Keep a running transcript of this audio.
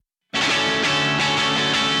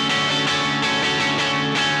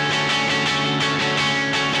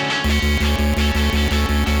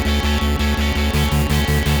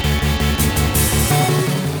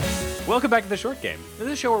welcome back to The Short Game. This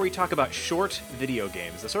is a show where we talk about short video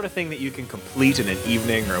games, the sort of thing that you can complete in an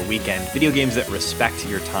evening or a weekend, video games that respect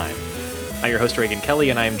your time. I'm your host, Reagan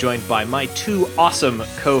Kelly, and I am joined by my two awesome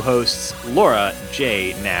co-hosts, Laura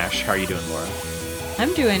J. Nash. How are you doing, Laura?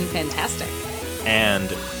 I'm doing fantastic.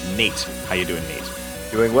 And Nate. How you doing, Nate?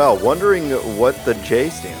 Doing well. Wondering what the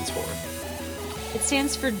J stands for. It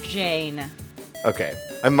stands for Jane. Okay.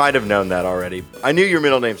 I might have known that already. I knew your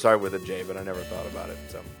middle name started with a J, but I never thought about it.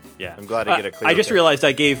 So yeah, I'm glad to get a clear. I just realized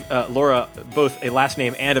I gave Laura both a last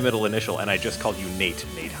name and a middle initial, and I just called you Nate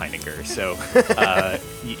Heininger. So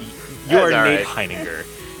you are Nate Heininger.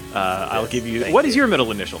 I'll give you... What is your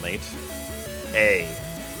middle initial, Nate? A.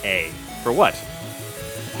 A. For what?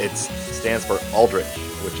 It stands for Aldrich,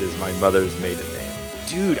 which is my mother's maiden name.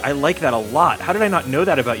 Dude, I like that a lot. How did I not know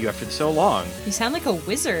that about you after so long? You sound like a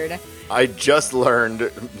wizard. I just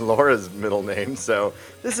learned Laura's middle name, so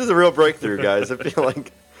this is a real breakthrough, guys. I feel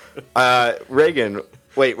like... Reagan.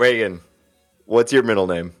 Wait, Reagan. What's your middle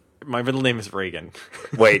name? My middle name is Reagan.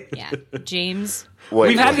 Wait. Yeah, James.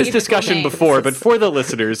 We've had this discussion before, but for the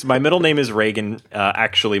listeners, my middle name is Reagan.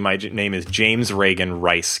 Actually, my name is James Reagan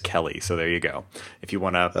Rice Kelly. So there you go. If you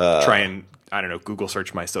want to try and, I don't know, Google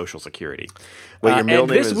search my social security. Wait, your middle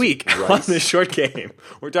name this is week Rice? On this short game,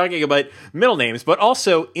 we're talking about middle names, but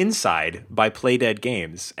also Inside by Playdead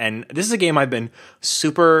Games. And this is a game I've been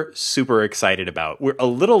super, super excited about. We're a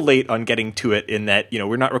little late on getting to it in that,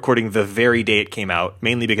 we're not recording the very day it came out,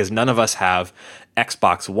 mainly because none of us have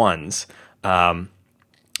Xbox Ones.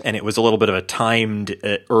 And it was a little bit of a timed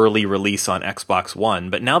early release on Xbox One.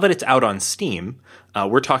 But now that it's out on Steam,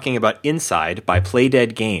 we're talking about Inside by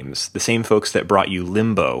Playdead Games, the same folks that brought you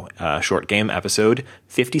Limbo, short game episode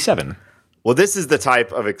 57. Well, this is the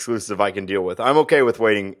type of exclusive I can deal with. I'm okay with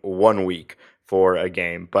waiting 1 week for a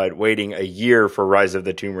game, but waiting a year for Rise of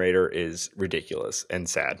the Tomb Raider is ridiculous and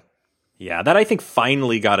sad. Yeah, that I think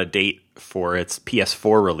finally got a date for its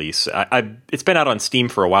PS4 release. It's been out on Steam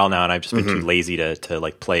for a while now, and I've just been too lazy to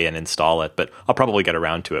like play and install it. But I'll probably get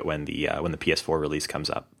around to it when the PS4 release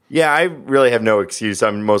comes up. Yeah, I really have no excuse.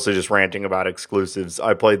 I'm mostly just ranting about exclusives.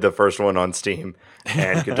 I played the first one on Steam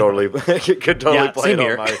and could totally play it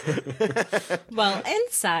on my... Well,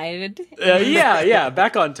 Inside. Yeah.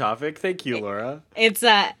 Back on topic. Thank you, Laura. It's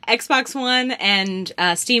Xbox One and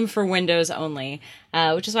Steam for Windows only,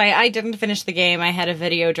 which is why I didn't finish the game. I had a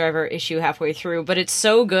video driver issue halfway through, but it's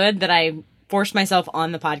so good that I forced myself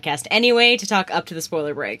on the podcast anyway to talk up to the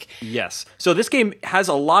spoiler break. Yes. So this game has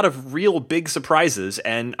a lot of real big surprises,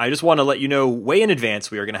 and I just want to let you know way in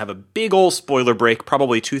advance we are going to have a big old spoiler break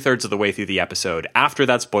probably 2/3 of the way through the episode. After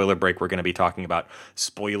that spoiler break, we're going to be talking about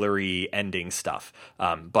spoilery ending stuff.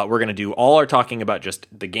 But we're going to do all our talking about just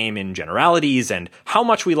the game in generalities and how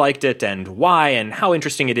much we liked it and why and how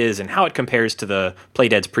interesting it is and how it compares to the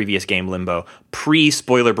Playdead's previous game, Limbo,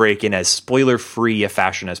 pre-spoiler break in as spoiler-free a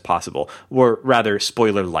fashion as possible. Or rather,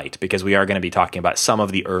 spoiler light, because we are going to be talking about some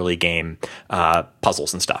of the early game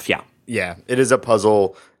puzzles and stuff. Yeah, it is a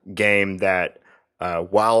puzzle game that,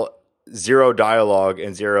 while zero dialogue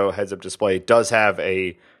and zero heads-up display, does have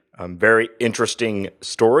a very interesting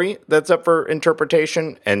story that's up for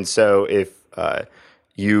interpretation. And so if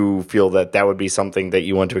you feel that would be something that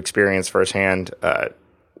you want to experience firsthand, we're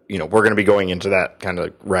going to be going into that kind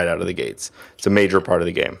of right out of the gates. It's a major part of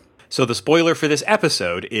the game. So the spoiler for this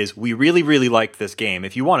episode is we really, really liked this game.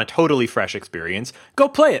 If you want a totally fresh experience, go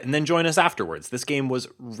play it and then join us afterwards. This game was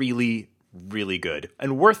really, really good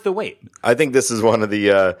and worth the wait. I think this is one of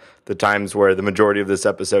the times where the majority of this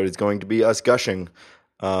episode is going to be us gushing.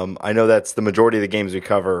 I know that's the majority of the games we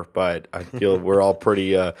cover, but I feel we're all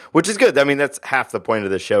pretty, which is good. I mean, that's half the point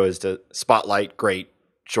of the show is to spotlight great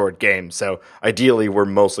short games. So ideally, we're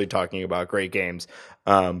mostly talking about great games.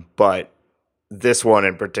 But this one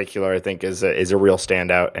in particular, I think, is a real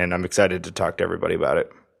standout, and I'm excited to talk to everybody about it.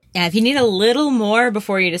 Yeah, if you need a little more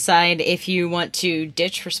before you decide if you want to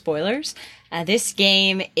ditch for spoilers, this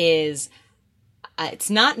game is... it's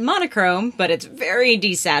not monochrome, but it's very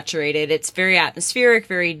desaturated. It's very atmospheric,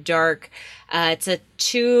 very dark. It's a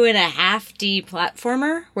 2.5D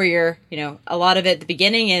platformer where you're, a lot of it at the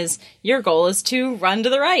beginning is your goal is to run to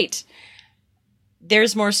the right.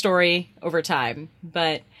 There's more story over time,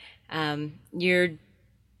 but you're a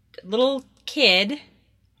little kid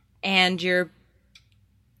and you're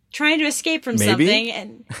trying to escape from something.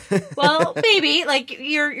 And well, maybe like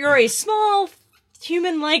you're a small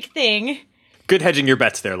human-like thing. Good hedging your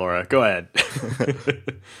bets there, Laura. Go ahead.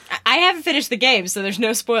 I haven't finished the game, so there's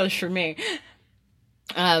no spoilers for me.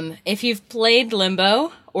 If you've played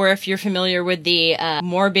Limbo, or if you're familiar with the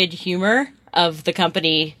morbid humor of the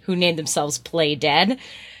company who named themselves Playdead,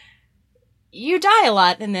 you die a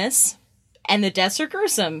lot in this. And the deaths are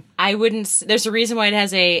gruesome. There's a reason why it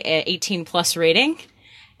has a 18 plus rating,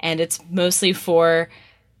 and it's mostly for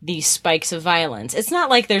the spikes of violence. It's not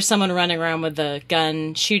like there's someone running around with a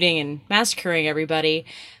gun shooting and massacring everybody,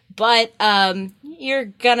 but you're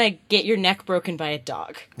gonna get your neck broken by a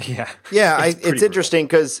dog. Yeah. Yeah, it's interesting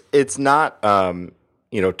because it's not,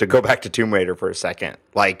 to go back to Tomb Raider for a second,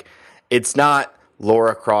 like, it's not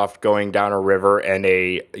Lara Croft going down a river and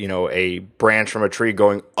a branch from a tree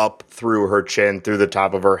going up through her chin, through the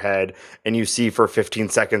top of her head, and you see for 15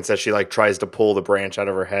 seconds that she, like, tries to pull the branch out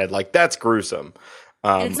of her head. Like, that's gruesome.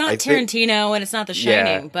 And it's not Tarantino and it's not The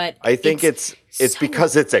Shining, but I think it's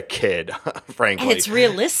because it's a kid, frankly. And it's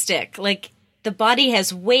realistic. Like, the body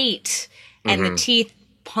has weight, and the teeth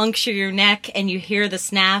puncture your neck, and you hear the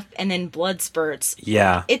snap, and then blood spurts.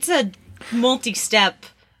 Yeah. It's a multi-step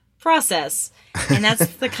process. And that's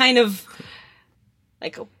the kind of,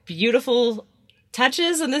 like, beautiful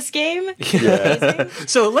touches in this game. Yeah.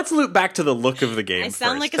 So let's loop back to the look of the game. I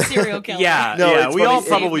sound first. like a serial killer. Yeah, we all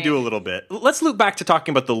probably me. do a little bit. Let's loop back to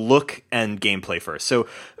talking about the look and gameplay first. So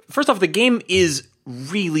first off, the game is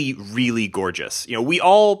really, really gorgeous. We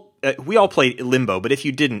all played Limbo, but if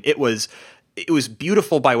you didn't, it was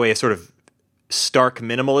beautiful by way of sort of stark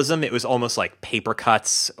minimalism. It was almost like paper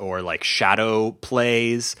cuts or like shadow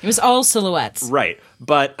plays. It was all silhouettes. Right.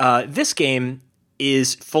 But this game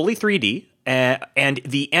is fully 3D, and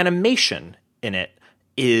the animation in it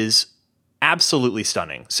is absolutely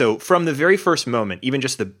stunning. So from the very first moment, even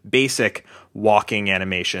just the basic walking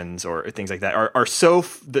animations or things like that are so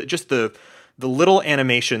just the little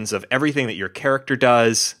animations of everything that your character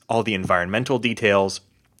does, all the environmental details.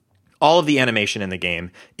 All of the animation in the game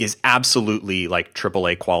is absolutely like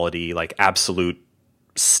AAA quality, like absolute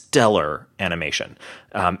stellar animation.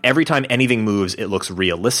 Every time anything moves, it looks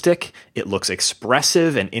realistic. It looks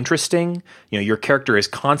expressive and interesting. Your character is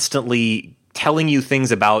constantly telling you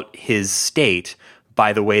things about his state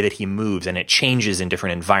by the way that he moves, and it changes in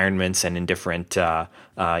different environments and in different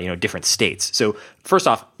different states. So first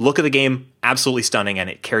off, look of the game, absolutely stunning, and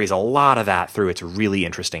it carries a lot of that through its really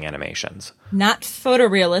interesting animations. Not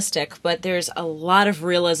photorealistic, but there's a lot of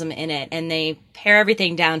realism in it, and they pare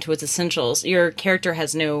everything down to its essentials. Your character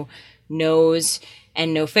has no nose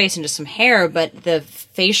and no face and just some hair, but the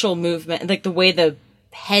facial movement, like the way the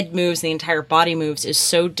head moves, the entire body moves, is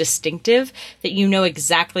so distinctive that you know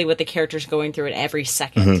exactly what the character's going through at every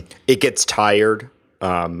second. Mm-hmm. It gets tired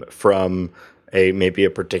from maybe a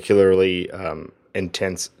particularly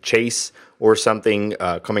intense chase or something,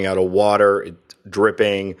 coming out of water,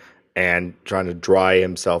 dripping, and trying to dry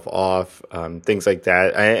himself off, things like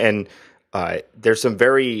that. And there's some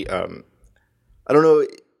very, I don't know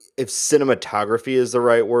if cinematography is the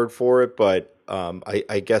right word for it, but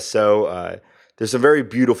I guess so. There's some very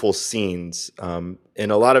beautiful scenes, and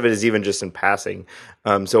a lot of it is even just in passing.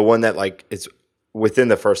 So one that like it's within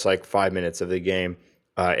the first like 5 minutes of the game,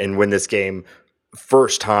 and when this game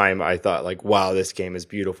first time I thought like, wow, this game is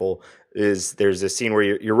beautiful. There's a scene where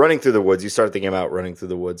you're running through the woods. You start the game out running through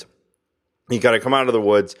the woods. You got to come out of the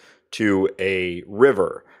woods to a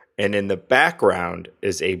river, and in the background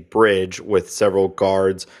is a bridge with several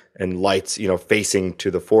guards and lights, facing to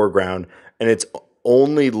the foreground, and it's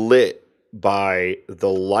only lit by the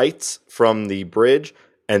lights from the bridge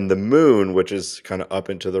and the moon, which is kind of up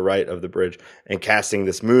and to the right of the bridge, and casting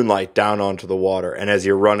this moonlight down onto the water. And as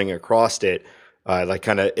you're running across it,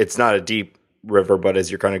 it's not a deep river, but as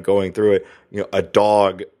you're kind of going through it, a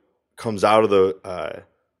dog comes out of the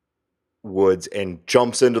woods and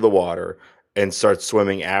jumps into the water and starts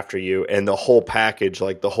swimming after you. And the whole package,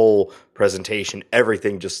 like the whole presentation,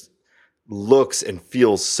 everything just looks and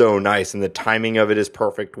feels so nice. And the timing of it is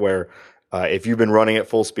perfect, where if you've been running at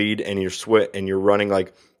full speed and you're running,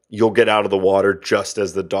 like, you'll get out of the water just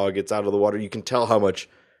as the dog gets out of the water. You can tell how much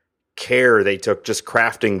care they took just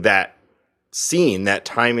crafting that scene, that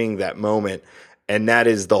timing, that moment. And that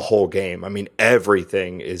is the whole game. I mean,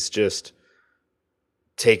 everything is just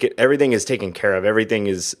everything is taken care of. Everything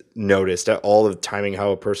is noticed. All of the timing,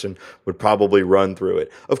 how a person would probably run through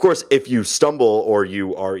it. Of course, if you stumble or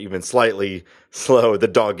you are even slightly slow, the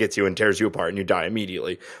dog gets you and tears you apart and you die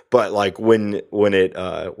immediately. But like when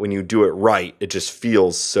you do it right, it just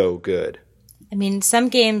feels so good. I mean, some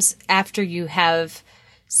games, after you have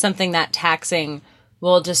something that taxing,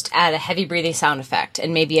 will just add a heavy breathing sound effect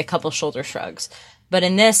and maybe a couple shoulder shrugs. But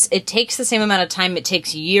in this, it takes the same amount of time it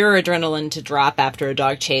takes your adrenaline to drop after a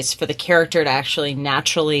dog chase for the character to actually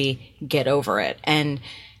naturally get over it. And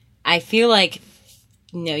I feel like,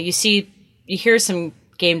 you hear some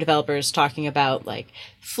game developers talking about like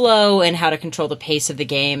flow and how to control the pace of the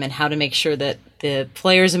game and how to make sure that the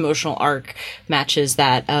player's emotional arc matches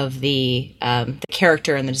that of the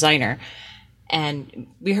character and the designer. And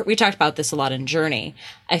we talked about this a lot in Journey.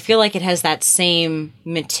 I feel like it has that same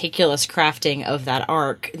meticulous crafting of that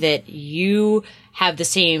arc, that you have the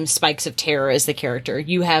same spikes of terror as the character.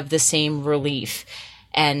 You have the same relief.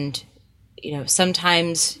 And,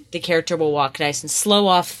 sometimes the character will walk nice and slow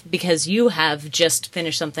off because you have just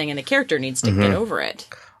finished something and the character needs to get over it.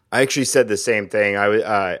 I actually said the same thing.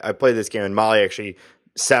 I played this game and Molly actually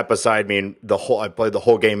sat beside me and I played the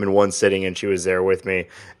whole game in one sitting and she was there with me.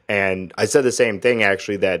 And I said the same thing,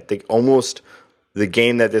 actually, that the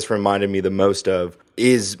game that this reminded me the most of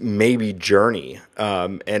is maybe Journey.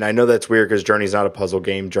 And I know that's weird because Journey's not a puzzle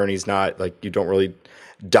game. Journey's not, like, you don't really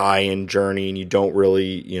die in Journey, and you don't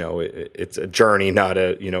really, it's a journey, not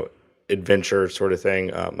a, adventure sort of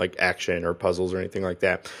thing, like action or puzzles or anything like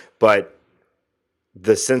that. But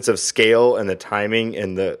the sense of scale and the timing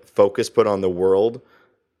and the focus put on the world,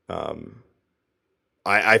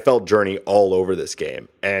 I felt Journey all over this game.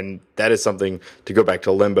 And that is something, to go back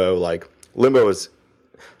to Limbo, like, Limbo is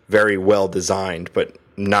very well designed, but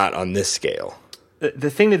not on this scale.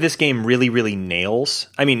 The thing that this game really, really nails,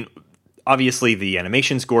 I mean, obviously the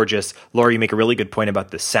animation's gorgeous. Laura, you make a really good point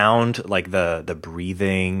about the sound, like the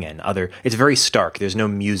breathing and it's very stark. There's no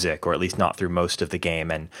music, or at least not through most of the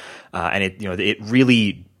game. And it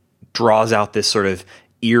really draws out this sort of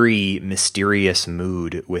eerie, mysterious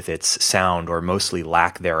mood with its sound, or mostly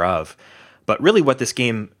lack thereof. But really what this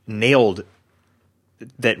game nailed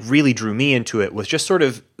that really drew me into it was just sort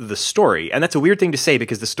of the story. And that's a weird thing to say,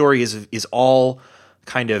 because the story is all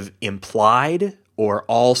kind of implied, or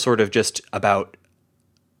all sort of just about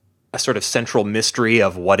a sort of central mystery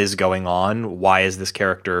of what is going on. Why is this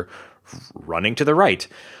character running to the right?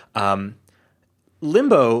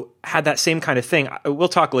 Limbo had that same kind of thing. We'll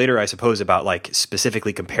talk later, I suppose, about like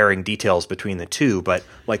specifically comparing details between the two, but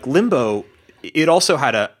like Limbo, it also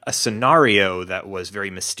had a scenario that was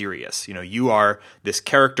very mysterious. You are this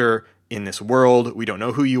character in this world. We don't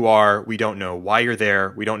know who you are. We don't know why you're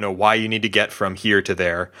there. We don't know why you need to get from here to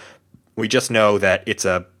there. We just know that it's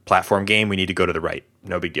a platform game. We need to go to the right.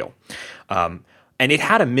 No big deal. And it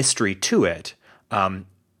had a mystery to it.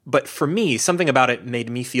 But for me, something about it made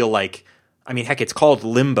me feel like, I mean, heck, it's called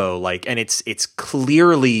Limbo, like, and it's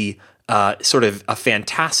clearly sort of a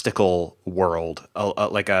fantastical world,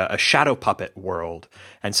 like a shadow puppet world.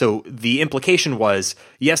 And so the implication was,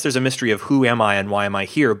 yes, there's a mystery of who am I and why am I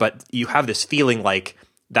here, but you have this feeling like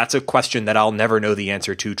that's a question that I'll never know the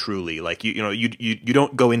answer to truly. Like, you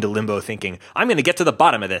don't go into Limbo thinking, I'm going to get to the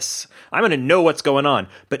bottom of this. I'm going to know what's going on.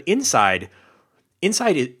 But inside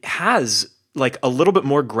it has like a little bit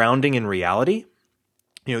more grounding in reality.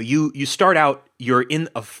 You start out, you're in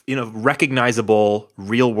a recognizable,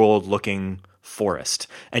 real world looking forest,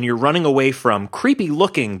 and you're running away from creepy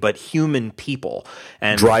looking but human people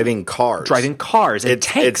and driving cars and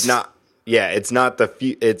tanks.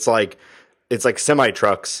 It's like semi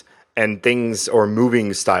trucks and things, or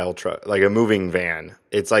moving style truck, like a moving van.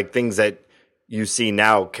 It's like things that you see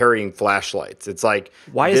now carrying flashlights. It's like,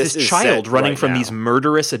 why is this child running from now. These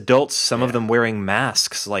murderous adults, some of them wearing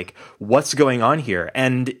masks? Like, what's going on here?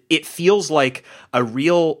 And it feels like a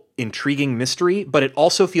real intriguing mystery, but it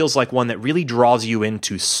also feels like one that really draws you in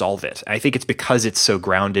to solve it. I think it's because it's so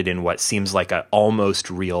grounded in what seems like an almost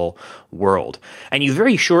real world. And you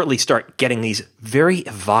very shortly start getting these very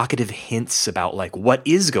evocative hints about like what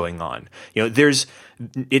is going on.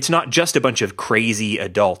 It's not just a bunch of crazy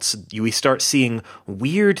adults. We start seeing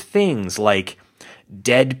weird things like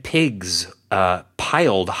dead pigs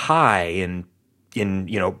piled high in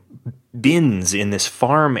bins in this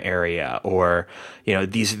farm area, or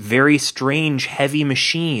these very strange heavy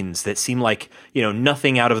machines that seem like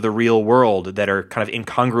nothing out of the real world, that are kind of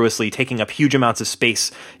incongruously taking up huge amounts of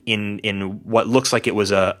space in what looks like it was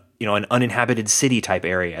an uninhabited city type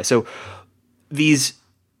area. So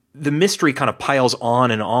the mystery kind of piles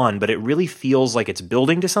on, but it really feels like it's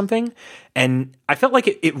building to something. And I felt like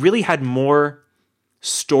it really had more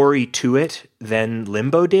story to it than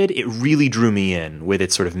Limbo did. It really drew me in with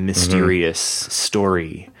its sort of mysterious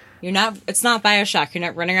story. It's not BioShock. You're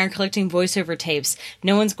not running around collecting voiceover tapes.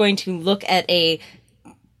 No one's going to look at a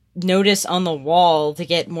notice on the wall to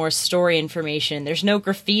get more story information. There's no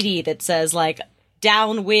graffiti that says like,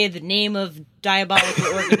 down with name of diabolical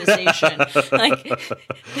organization. Like,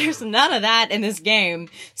 there's none of that in this game.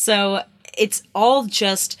 So it's all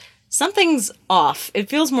just, something's off. It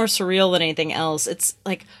feels more surreal than anything else. It's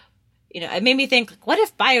like, it made me think, what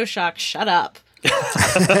if BioShock shut up?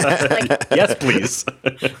 Yes, please.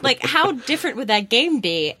 Like, how different would that game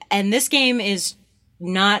be? And this game is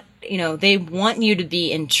not, they want you to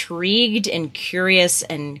be intrigued and curious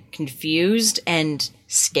and confused and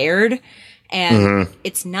scared. And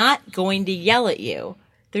it's not going to yell at you.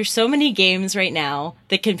 There's so many games right now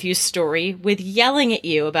that confuse story with yelling at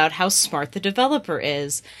you about how smart the developer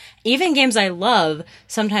is. Even games I love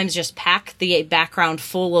sometimes just pack the background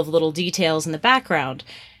full of little details in the background.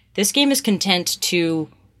 This game is content to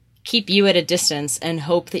keep you at a distance and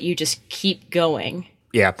hope that you just keep going.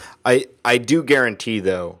 Yeah. I do guarantee,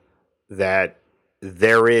 though, that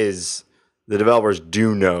the developers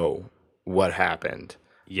do know what happened,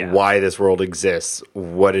 why this world exists,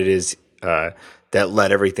 what it is that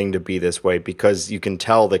led everything to be this way, because you can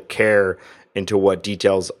tell the care into what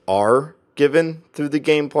details are given through the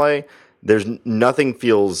gameplay. Nothing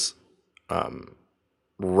feels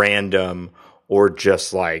random or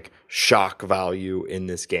just like shock value in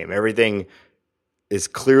this game. Everything is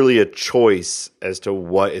clearly a choice as to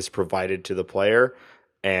what is provided to the player.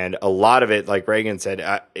 And a lot of it, like Reagan said,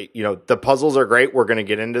 the puzzles are great. We're going to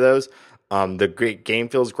get into those. The great game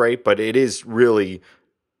feels great, but it is really,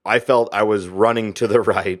 I felt I was running to the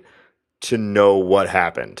right to know what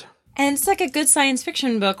happened. And it's like a good science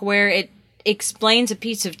fiction book where it explains a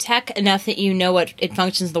piece of tech enough that you know what it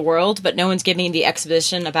functions in the world, but no one's giving you the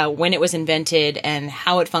exposition about when it was invented and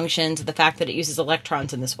how it functions, the fact that it uses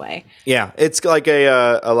electrons in this way. Yeah, it's like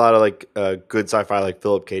a lot of like good sci-fi like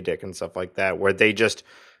Philip K. Dick and stuff like that, where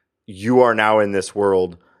you are now in this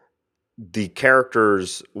world. The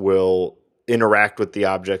characters will interact with the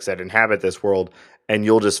objects that inhabit this world, and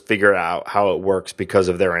you'll just figure out how it works because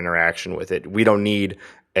of their interaction with it. We don't need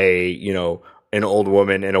an old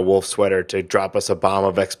woman in a wolf sweater to drop us a bomb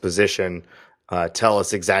of exposition, tell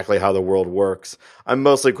us exactly how the world works. I'm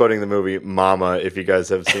mostly quoting the movie Mama, if you guys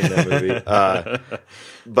have seen that movie.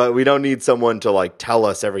 But we don't need someone to like tell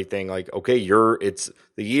us everything. Like, okay, the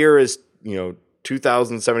year is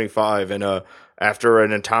 2075, and after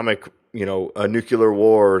an atomic, a nuclear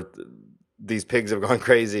war, these pigs have gone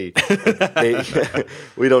crazy.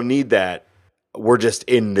 We don't need that. We're just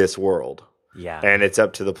in this world. Yeah. And it's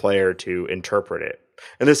up to the player to interpret it.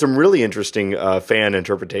 And there's some really interesting fan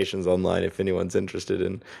interpretations online if anyone's interested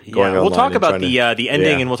in going online. We'll talk about the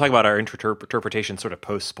ending, and we'll talk about our interpretation sort of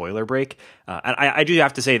post spoiler break. And I do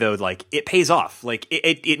have to say though, like it pays off. Like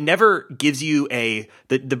it never gives you the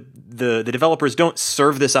developers don't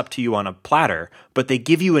serve this up to you on a platter, but they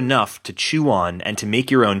give you enough to chew on and to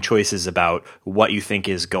make your own choices about what you think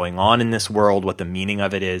is going on in this world, what the meaning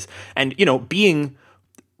of it is, and being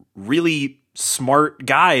really smart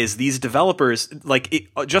guys, these developers,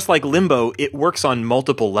 just like Limbo, it works on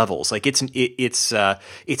multiple levels. Like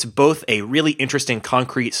it's both a really interesting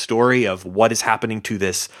concrete story of what is happening to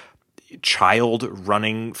this child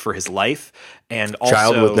running for his life, and also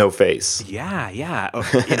child with no face. Yeah.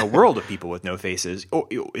 In a world of people with no faces. Oh,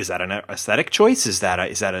 is that an aesthetic choice? Is that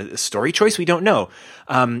a story choice? We don't know.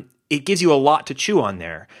 It gives you a lot to chew on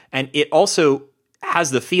there, and it also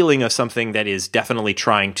has the feeling of something that is definitely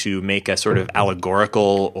trying to make a sort of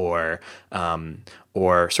allegorical or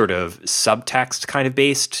sort of subtext kind of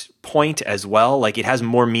based point as well. Like it has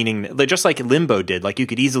more meaning, just like Limbo did. Like you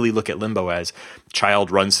could easily look at Limbo as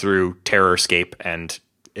child runs through terrorscape and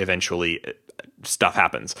eventually stuff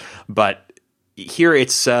happens. But here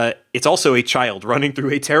it's also a child running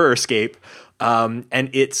through a terrorscape. And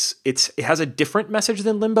it has a different message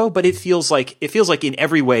than Limbo, but it feels like in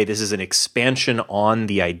every way this is an expansion on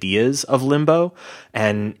the ideas of Limbo,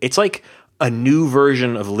 and it's like a new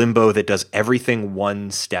version of Limbo that does everything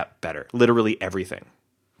one step better, literally everything.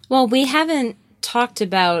 Well, we haven't talked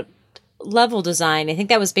about level design. I think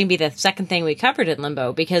that was maybe the second thing we covered in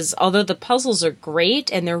Limbo, because although the puzzles are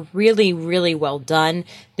great and they're really, really well done,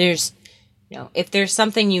 there's, if there's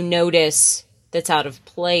something you notice that's out of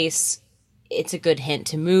place, it's a good hint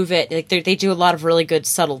to move it. Like they do a lot of really good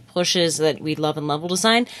subtle pushes that we love in level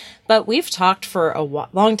design. But we've talked for a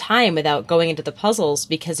long time without going into the puzzles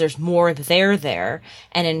because there's more there.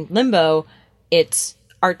 And in Limbo, it's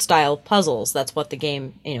art style puzzles. That's what the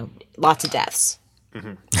game, lots of deaths.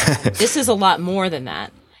 Mm-hmm. This is a lot more than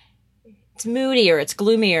that. It's moodier. It's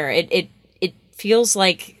gloomier. It feels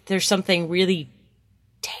like there's something really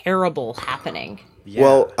terrible happening. Yeah.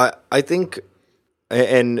 Well, I think.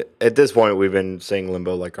 And at this point, we've been saying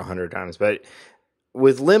Limbo like 100 times, but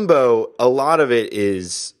with Limbo, a lot of it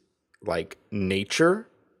is like nature.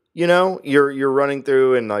 You're running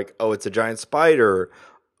through and like, oh, it's a giant spider.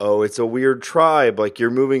 Oh, it's a weird tribe. Like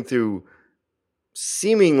you're moving through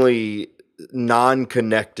seemingly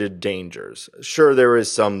non-connected dangers. Sure, there is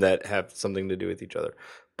some that have something to do with each other,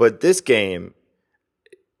 but this game,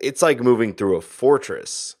 it's like moving through a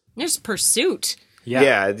fortress. There's pursuit.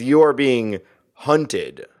 Yeah, you are being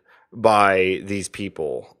hunted by these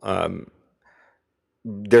people.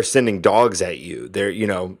 They're sending dogs at you. They're,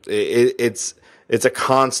 it's a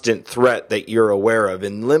constant threat that you're aware of.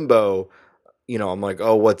 In Limbo, I'm like,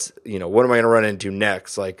 oh, what am I going to run into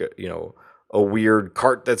next? Like, a weird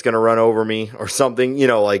cart that's going to run over me or something,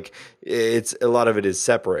 like it's a lot of it is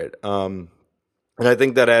separate. And I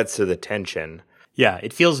think that adds to the tension. Yeah,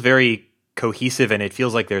 it feels very cohesive, and it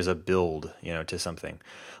feels like there's a build, to something.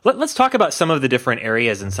 Let's talk about some of the different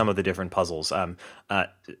areas and some of the different puzzles. Now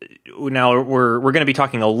we're going to be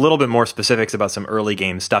talking a little bit more specifics about some early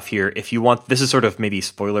game stuff here. If you want, this is sort of maybe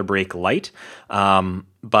spoiler break light,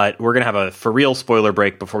 but we're going to have a for real spoiler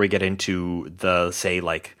break before we get into the, say,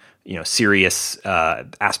 like, serious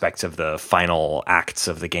aspects of the final acts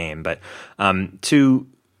of the game. But to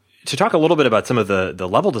talk a little bit about some of the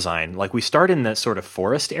level design, like we start in that sort of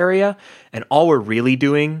forest area, and all we're really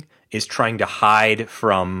doing is trying to hide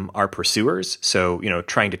from our pursuers. So,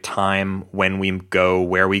 trying to time when we go,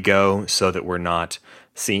 where we go, so that we're not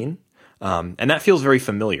seen. And that feels very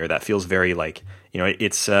familiar. That feels very like,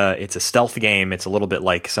 it's a stealth game. It's a little bit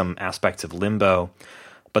like some aspects of Limbo.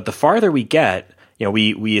 But the farther we get,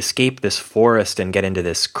 we escape this forest and get into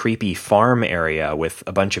this creepy farm area with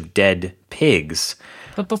a bunch of dead pigs.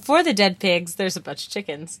 But before the dead pigs, there's a bunch of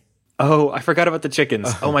chickens. Oh, I forgot about the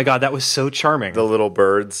chickens. Oh my God, that was so charming. The little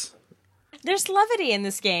birds. There's levity in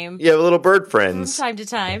this game. Yeah, little bird friends. From time to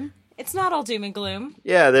time. It's not all doom and gloom.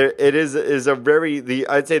 Yeah, it is a very,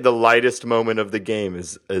 I'd say the lightest moment of the game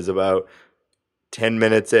is about 10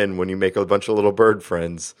 minutes in when you make a bunch of little bird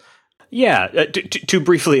friends. Yeah, to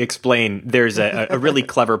briefly explain, there's a really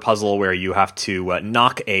clever puzzle where you have to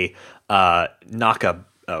knock a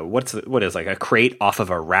crate off of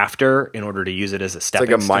a rafter in order to use it as a stepping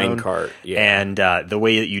stone. It's like a stone. mine cart. Yeah. And the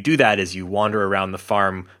way that you do that is you wander around the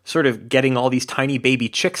farm, sort of getting all these tiny baby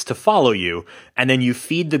chicks to follow you, and then you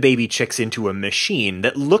feed the baby chicks into a machine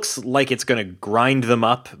that looks like it's going to grind them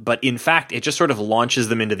up, but in fact, it just sort of launches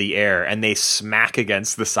them into the air, and they smack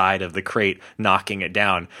against the side of the crate, knocking it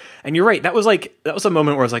down. And you're right, that was a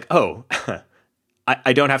moment where I was like, oh,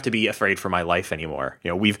 I don't have to be afraid for my life anymore.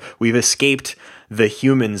 We've escaped the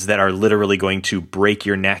humans that are literally going to break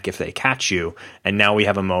your neck if they catch you, and now we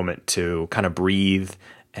have a moment to kind of breathe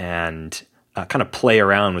and kind of play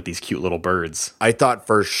around with these cute little birds. I thought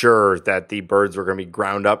for sure that the birds were going to be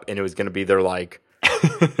ground up, and it was going to be their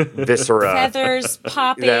viscera, feathers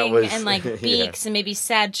popping, and like beaks, and maybe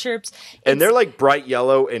sad chirps. And they're like bright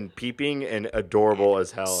yellow and peeping and adorable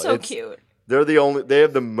as hell. So cute. They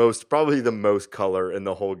have probably the most color in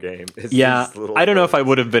the whole game. Yeah, I don't know if I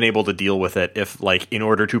would have been able to deal with it if, like, in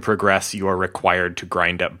order to progress, you are required to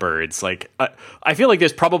grind up birds. Like, I feel like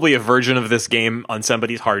there's probably a version of this game on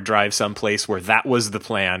somebody's hard drive someplace where that was the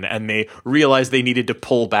plan, and they realized they needed to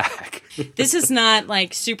pull back. This is not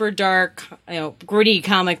like super dark, gritty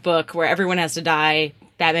comic book where everyone has to die,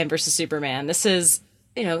 Batman versus Superman. This is...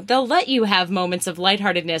 they'll let you have moments of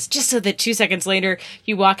lightheartedness just so that 2 seconds later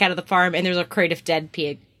you walk out of the farm and there's a crate of dead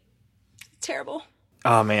pig. Terrible.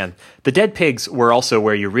 Oh man, the dead pigs were also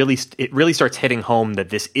where it really starts hitting home that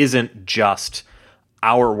this isn't just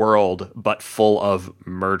our world, but full of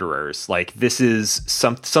murderers. Like, this is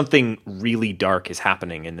something really dark is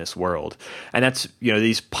happening in this world, and that's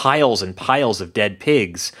these piles and piles of dead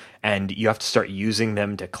pigs, and you have to start using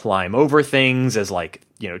them to climb over things as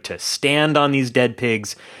to stand on these dead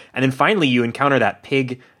pigs. And then finally you encounter that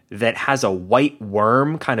pig that has a white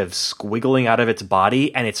worm kind of squiggling out of its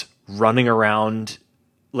body, and it's running around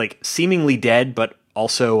like seemingly dead, but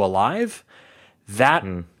also alive. That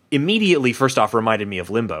immediately, first off, reminded me of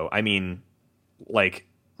Limbo. I mean, like,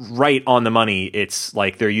 right on the money. It's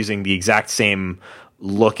like they're using the exact same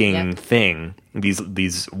looking thing.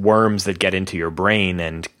 These worms that get into your brain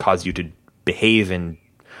and cause you to behave in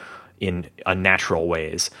unnatural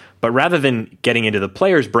ways. But rather than getting into the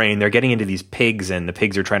player's brain, they're getting into these pigs, and the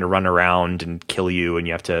pigs are trying to run around and kill you, and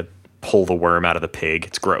you have to pull the worm out of the pig.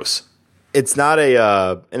 It's gross. It's not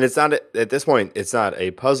at this point, it's not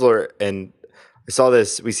a puzzler. And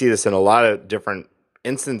we see this in a lot of different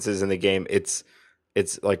instances in the game. It's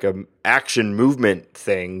like a action movement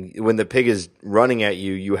thing. When the pig is running at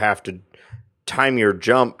you, you have to time your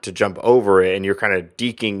jump to jump over it, and you're kind of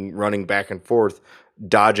deking, running back and forth,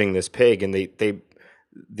 dodging this pig. And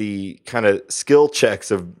the kind of skill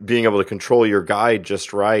checks of being able to control your guide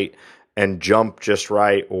just right and jump just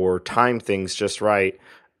right or time things just right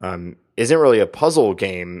isn't really a puzzle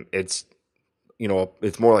game. It's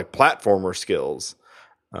it's more like platformer skills.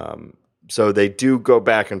 So they do go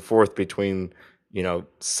back and forth between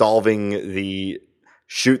solving the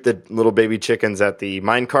shoot the little baby chickens at the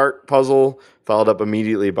minecart puzzle, followed up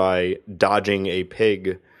immediately by dodging a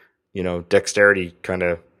pig, dexterity kind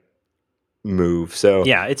of move. So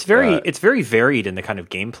yeah, it's very varied in the kind of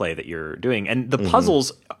gameplay that you're doing. And the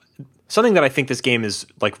puzzles, something that I think this game is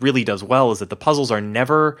like really does well is that the puzzles are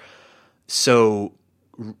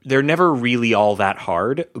they're never really all that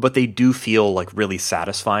hard, but they do feel like really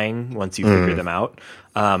satisfying once you figure them out.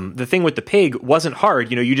 The thing with the pig wasn't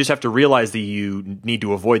hard. You just have to realize that you need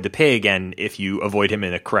to avoid the pig, and if you avoid him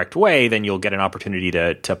in a correct way, then you'll get an opportunity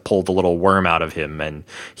to pull the little worm out of him, and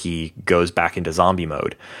he goes back into zombie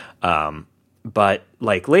mode. But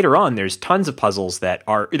like later on, there's tons of puzzles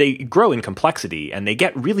they grow in complexity, and they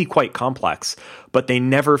get really quite complex, but they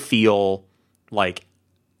never feel like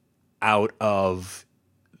out of...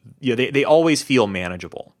 they always feel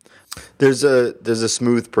manageable. There's a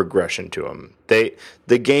smooth progression to them.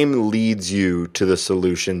 The game leads you to the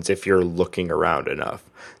solutions if you're looking around enough.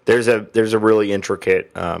 There's a really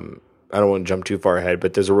intricate. I don't want to jump too far ahead,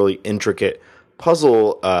 but there's a really intricate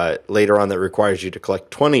puzzle later on that requires you to collect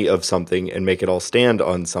 20 of something and make it all stand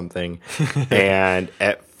on something. And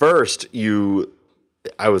at first,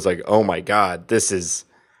 I was like, oh my god, this is.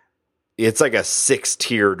 It's like a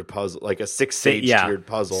 6-tiered puzzle, like a 6-stage tiered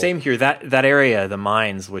puzzle. Same here. That area, the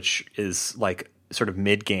mines, which is like sort of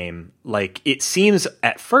mid game, like it seems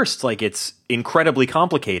at first like it's incredibly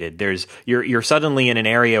complicated. You're suddenly in an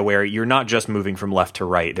area where you're not just moving from left to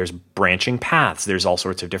right. There's branching paths. There's all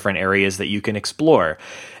sorts of different areas that you can explore,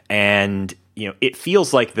 and it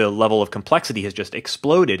feels like the level of complexity has just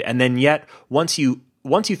exploded. And then yet once you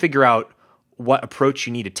figure out what approach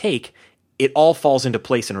you need to take, it all falls into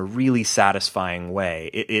place in a really satisfying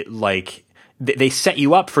way. They set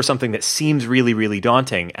you up for something that seems really, really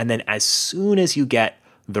daunting, and then as soon as you get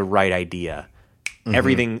the right idea,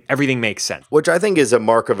 everything makes sense. Which I think is a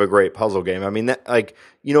mark of a great puzzle game. I mean,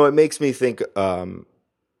 it makes me think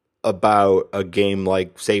about a game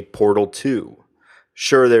like, say, Portal 2.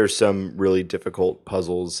 Sure, there's some really difficult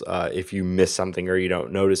puzzles if you miss something or you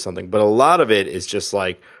don't notice something, but a lot of it is just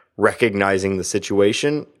like recognizing the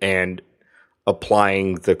situation and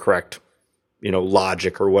applying the correct,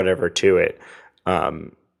 logic or whatever to it.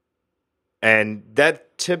 And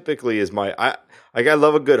that typically is I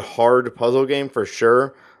love a good hard puzzle game for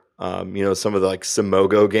sure. Some of the like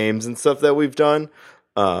Simogo games and stuff that we've done.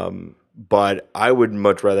 But I would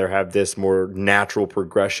much rather have this more natural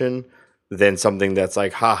progression than something that's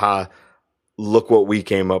like, haha, look what we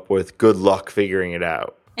came up with. Good luck figuring it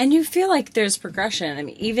out. And you feel like there's progression. I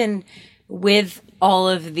mean, even with all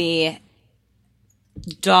of the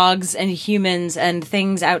dogs and humans and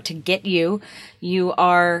things out to get you, you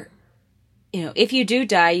are, if you do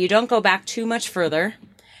die, you don't go back too much further.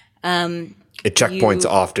 It checkpoints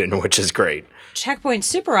often, which is great. Checkpoints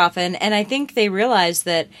super often, and I think they realize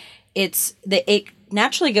that it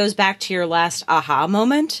naturally goes back to your last aha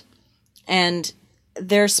moment, and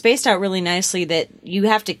they're spaced out really nicely that you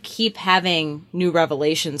have to keep having new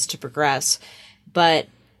revelations to progress, but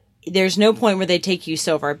there's no point where they take you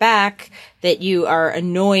so far back that you are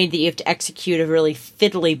annoyed that you have to execute a really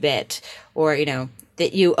fiddly bit, or,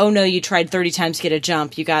 that you tried 30 times to get a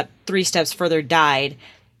jump, you got 3 steps further, died.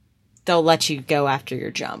 They'll let you go after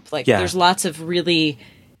your jump. There's lots of really,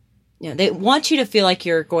 they want you to feel like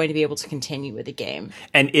you're going to be able to continue with the game.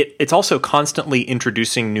 And it's also constantly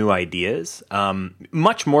introducing new ideas,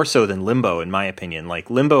 much more so than Limbo, in my opinion. Like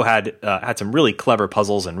Limbo had some really clever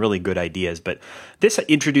puzzles and really good ideas, but this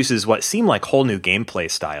introduces what seem like whole new gameplay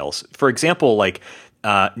styles. For example,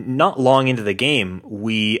 not long into the game,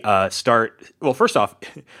 we start... Well, first off,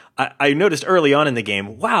 I noticed early on in the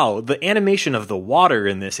game, wow, the animation of the water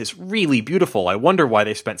in this is really beautiful. I wonder why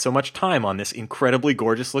they spent so much time on this incredibly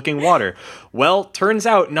gorgeous-looking water. Well, turns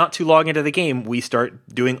out, not too long into the game, we start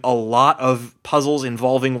doing a lot of puzzles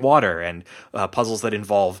involving water, and puzzles that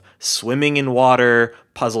involve swimming in water,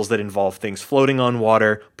 puzzles that involve things floating on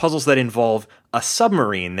water, puzzles that involve a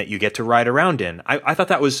submarine that you get to ride around in. I thought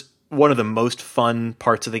that was one of the most fun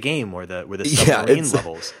parts of the game, were the submarine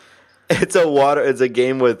levels. It's a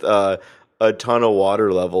game with a ton of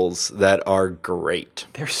water levels that are great.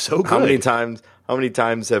 They're so good. How many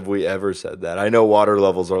times have we ever said that? I know water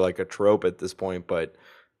levels are like a trope at this point, but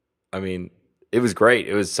I mean, it was great.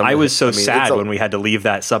 It was something. I was sad when we had to leave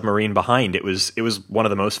that submarine behind. It was one of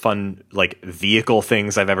the most fun vehicle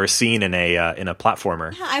things I've ever seen in a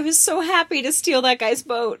platformer. I was so happy to steal that guy's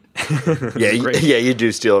boat. Yeah, you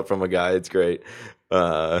do steal it from a guy. It's great.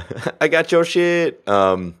 I got your shit.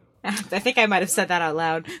 I think I might have said that out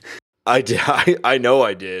loud. I did. I know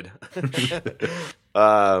I did.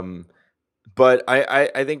 But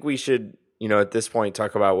I think we should, at this point,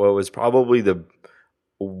 talk about what was probably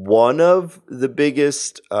one of the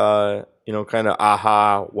biggest, kind of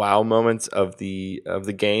aha wow moments of the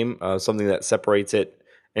game. Something that separates it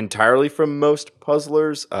entirely from most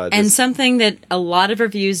puzzlers. And something that a lot of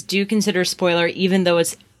reviews do consider spoiler, even though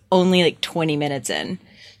it's only like 20 minutes in.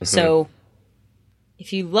 Mm-hmm. So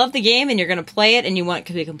if you love the game and you're going to play it and you want it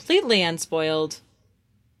to be completely unspoiled,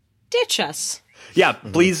 ditch us. Yeah,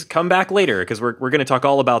 please come back later because we're going to talk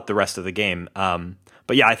all about the rest of the game.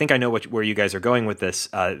 But yeah, I think I know where you guys are going with this.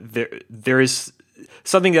 There is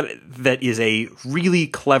something that is a really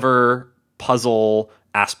clever puzzle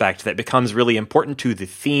aspect that becomes really important to the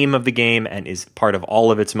theme of the game and is part of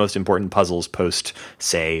all of its most important puzzles post,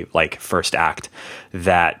 say, like first act.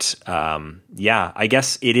 That I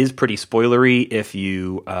guess it is pretty spoilery. If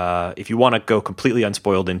you want to go completely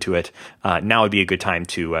unspoiled into it, now would be a good time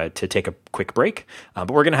to take a quick break.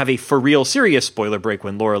 But we're going to have a for real serious spoiler break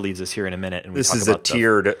when Laura leaves us here in a minute. And this is a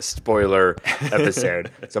tiered spoiler episode,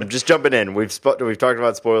 so I'm just jumping in. We've talked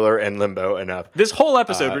about spoiler and Limbo enough. This whole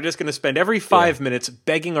episode, we're just going to spend every 5 minutes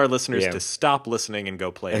begging our listeners to stop listening and go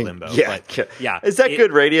play Limbo. Is that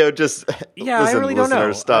good radio? Just I really don't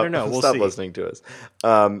know. Stop, I don't know. We'll stop see. Listening to us.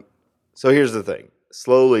 So here's the thing.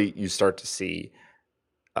 Slowly, you start to see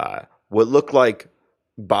what look like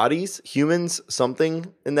bodies, humans,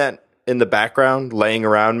 something in the background, laying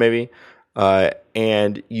around maybe,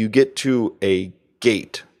 and you get to a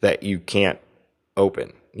gate that you can't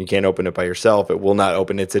open. You can't open it by yourself. It will not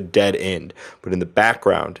open. It's a dead end. But in the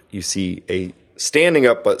background, you see a standing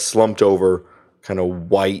up but slumped over kind of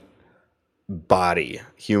white body,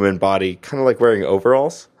 human body, kind of like wearing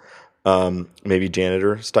overalls, maybe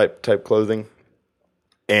janitor type clothing.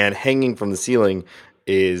 And hanging from the ceiling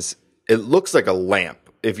it looks like a lamp.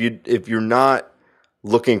 If you're not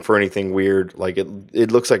looking for anything weird, like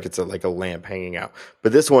it looks like it's like a lamp hanging out.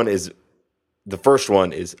 But the first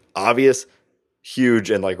one is obvious, huge,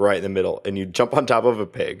 and like right in the middle. And you jump on top of a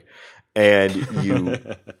pig and you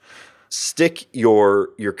stick your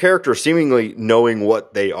character, seemingly knowing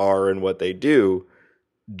what they are and what they do,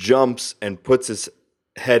 jumps and puts his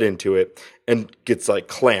head into it and gets like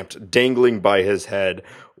clamped, dangling by his head,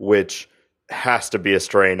 which has to be a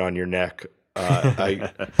strain on your neck.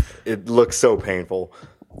 It looks so painful.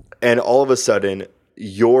 And all of a sudden,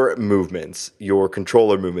 your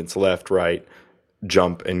controller movements, left, right,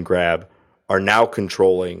 jump, and grab, are now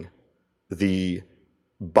controlling the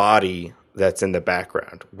body that's in the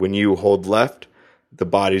background. When you hold left, the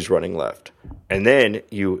body's running left. And then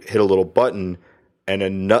you hit a little button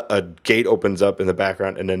and a gate opens up in the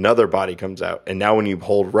background and another body comes out. And now when you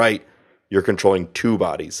hold right, you're controlling two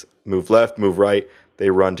bodies. Move left, move right. They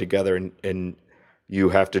run together and you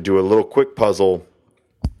have to do a little quick puzzle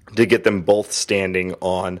to get them both standing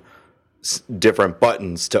on different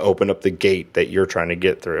buttons to open up the gate that you're trying to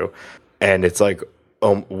get through. And it's like,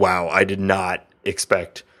 oh, wow, I did not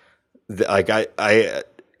expect to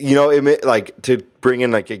bring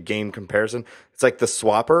in like a game comparison. It's like the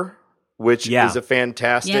Swapper, which is a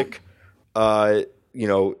fantastic,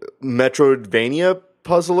 Metroidvania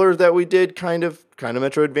puzzler that we did, kind of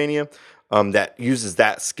Metroidvania, that uses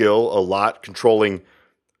that skill a lot, controlling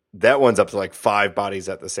that one's up to like 5 bodies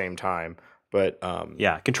at the same time. But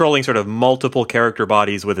controlling sort of multiple character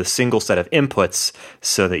bodies with a single set of inputs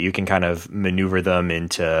so that you can kind of maneuver them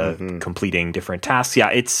into completing different tasks. Yeah,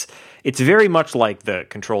 it's very much like the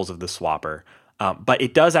controls of the Swapper, but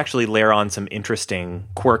it does actually layer on some interesting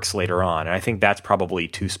quirks later on, and I think that's probably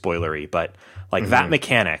too spoilery. But like that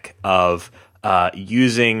mechanic of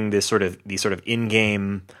using these sort of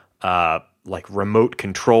in-game like remote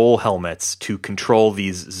control helmets to control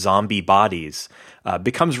these zombie bodies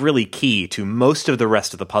becomes really key to most of the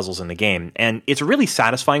rest of the puzzles in the game. And it's a really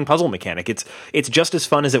satisfying puzzle mechanic. It's just as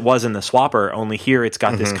fun as it was in the Swapper, only here it's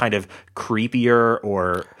got this kind of creepier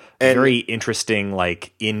or very interesting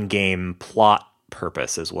like in-game plot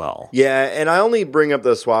purpose as well. Yeah, and I only bring up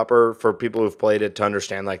the Swapper for people who've played it to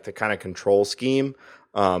understand like the kind of control scheme.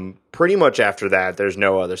 Pretty much after that, there's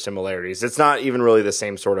no other similarities. It's not even really the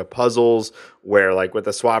same sort of puzzles where like with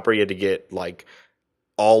the Swapper, you had to get like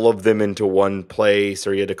all of them into one place,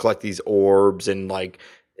 or you had to collect these orbs, and like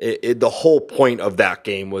the whole point of that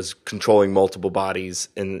game was controlling multiple bodies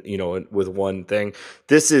and with one thing.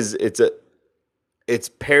 It's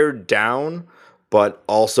pared down, but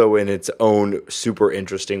also in its own super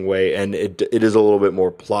interesting way, and it is a little bit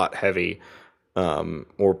more plot heavy.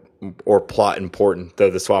 Or plot important,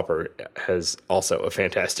 though the Swapper has also a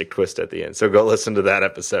fantastic twist at the end. So go listen to that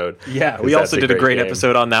episode. Yeah, we also did a great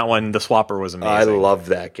episode on that one. The Swapper was amazing. I love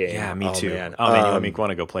that game. Yeah, me too. Man. Oh man, you make me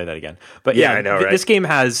want to go play that again. But I know, right? This game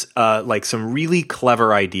has like some really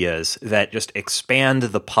clever ideas that just expand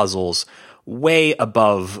the puzzles way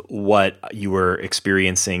above what you were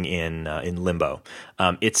experiencing in Limbo.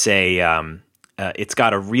 It's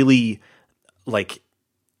got a really like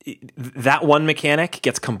that one mechanic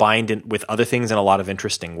gets combined with other things in a lot of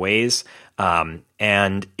interesting ways.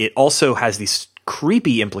 And it also has these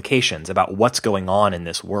creepy implications about what's going on in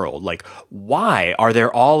this world. Like, why are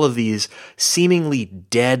there all of these seemingly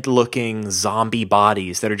dead-looking zombie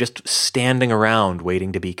bodies that are just standing around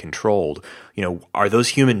waiting to be controlled? You know, are those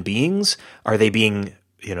human beings? Are they being,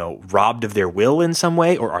 you know, robbed of their will in some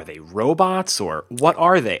way? Or are they robots? Or what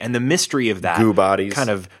are they? And the mystery of that goo bodies kind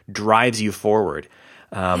of drives you forward.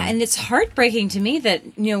 And it's heartbreaking to me that,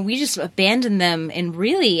 you know, we just abandon them in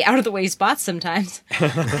really out of the way spots sometimes.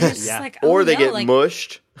 It's Yeah. like, or oh, they no, get like,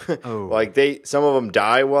 mushed. Like some of them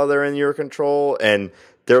die while they're in your control, and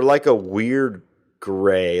they're like a weird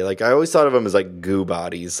gray. Like I always thought of them as like goo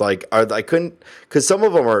bodies. Like I couldn't, because some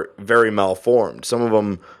of them are very malformed. Some of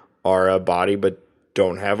them are a body but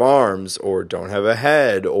don't have arms or don't have a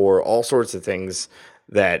head or all sorts of things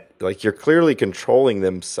that like you're clearly controlling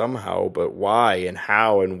them somehow, but why and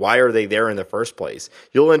how and why are they there in the first place?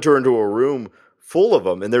 You'll enter into a room full of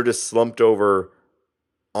them and they're just slumped over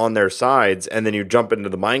on their sides, and then you jump into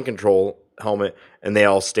the mind control helmet and they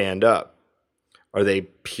all stand up. Are they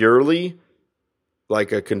purely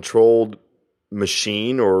like a controlled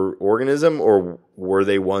machine or organism, or were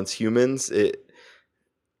they once humans?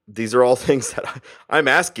 These are all things that I'm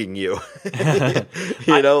asking you.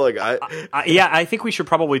 I think we should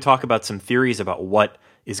probably talk about some theories about what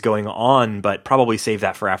is going on, but probably save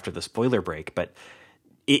that for after the spoiler break. But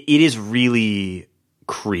it is really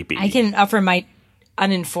creepy. I can offer my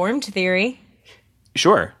uninformed theory.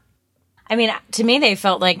 Sure. I mean, to me, they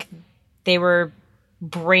felt like they were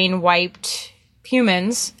brain-wiped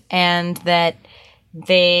humans, and that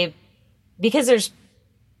because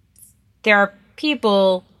there are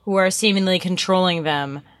people who are seemingly controlling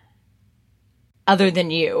them other than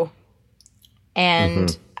you.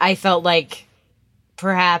 And I felt like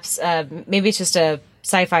perhaps, maybe it's just a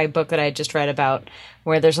sci-fi book that I just read about,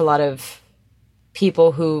 where there's a lot of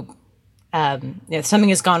people who, something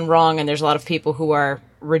has gone wrong, and there's a lot of people who are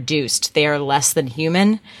reduced. They are less than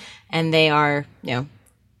human, and they are,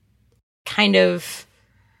 kind of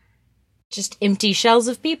just empty shells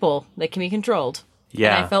of people that can be controlled.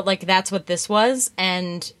 Yeah. And I felt like that's what this was,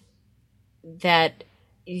 and that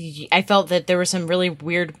I felt that there were some really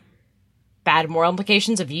weird, bad moral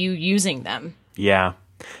implications of you using them. Yeah.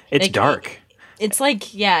 It's like, dark. It's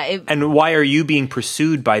like, yeah. And why are you being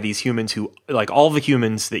pursued by these humans who, like all the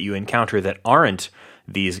humans that you encounter that aren't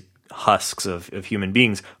these husks of human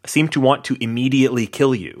beings, seem to want to immediately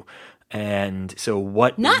kill you? And so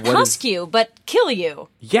what... Not husk you, but kill you.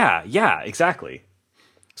 Yeah, exactly.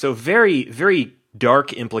 So very, very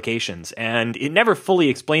dark implications, and it never fully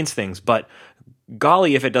explains things, but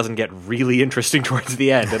golly if it doesn't get really interesting towards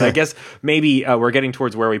the end. And I guess maybe we're getting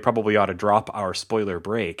towards where we probably ought to drop our spoiler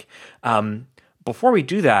break. Before we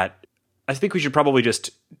do that, I think we should probably just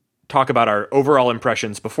talk about our overall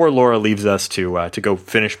impressions before Laura leaves us to go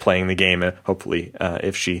finish playing the game, hopefully,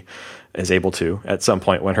 if she is able to at some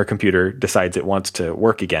point when her computer decides it wants to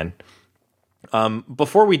work again.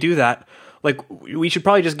 Before we do that, like, we should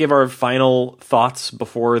probably just give our final thoughts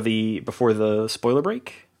before the spoiler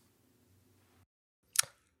break.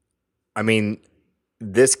 I mean,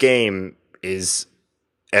 this game is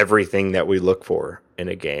everything that we look for in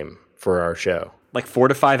a game for our show. Like 4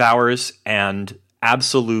 to 5 hours, and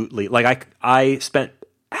absolutely, like I spent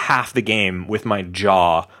half the game with my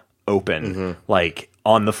jaw open, like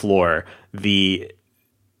on the floor. The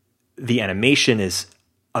animation is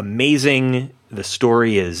amazing. The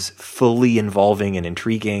story is fully involving and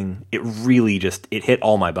intriguing. It really it hit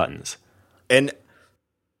all my buttons. And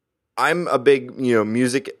I'm a big,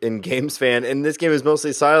 music and games fan, and this game is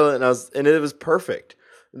mostly silent, and it was perfect.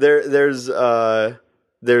 There's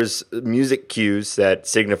music cues that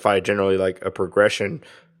signify generally like a progression,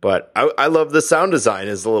 but I love the sound design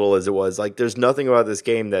as little as it was. Like, there's nothing about this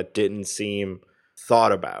game that didn't seem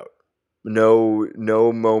thought about.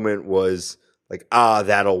 No moment was like,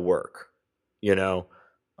 that'll work.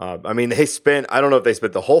 I mean, I don't know if they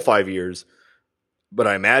spent the whole 5 years, but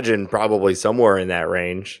I imagine probably somewhere in that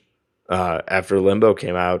range. After Limbo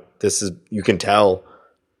came out, you can tell,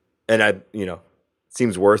 and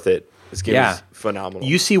seems worth it. This game is phenomenal.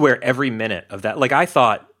 You see where every minute of that, like, I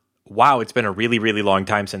thought wow, it's been a really, really long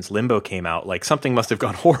time since Limbo came out. Like, something must have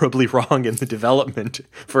gone horribly wrong in the development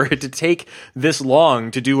for it to take this long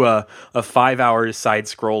to do a 5-hour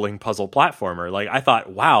side-scrolling puzzle platformer. Like, I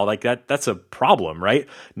thought, wow, like that's a problem, right?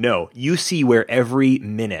 No, you see where every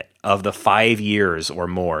minute of the 5 years or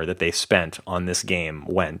more that they spent on this game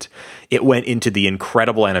went. It went into the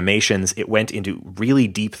incredible animations. It went into really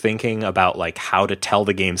deep thinking about like how to tell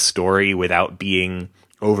the game's story without being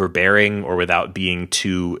overbearing or without being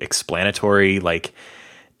too explanatory. Like,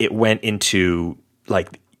 it went into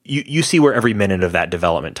like you see where every minute of that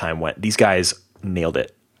development time went. These guys nailed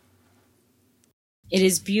it. It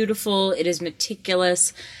is beautiful, it is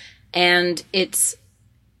meticulous, and it's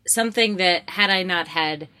something that, had I not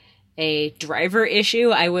had a driver issue,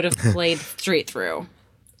 I would have played straight through.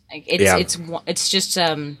 Like, it's just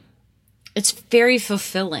it's very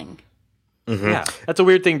fulfilling. Mm-hmm. Yeah, that's a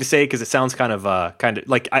weird thing to say because it sounds kind of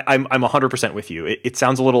like I'm 100% with you. It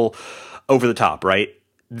sounds a little over the top, right?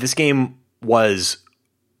 This game was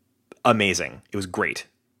amazing. It was great.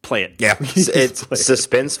 Play it. Yeah, it's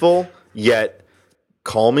suspenseful yet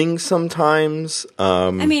calming sometimes. I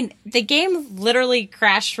mean, the game literally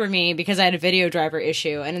crashed for me because I had a video driver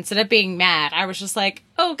issue, and instead of being mad, I was just like,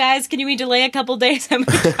 "Oh, guys, can you delay a couple days? I'm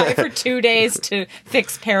going to try for 2 days to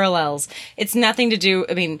fix parallels." It's nothing to do.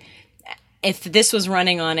 I mean, if this was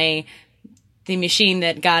running on the machine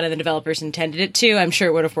that God and the developers intended it to, I'm sure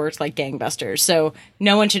it would have worked like gangbusters. So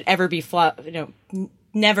no one should ever be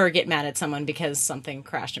never get mad at someone because something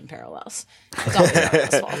crashed in parallels. It's always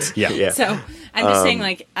everyone's fault. Yeah. So I'm just saying,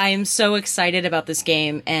 like, I am so excited about this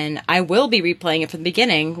game, and I will be replaying it from the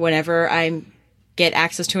beginning whenever I get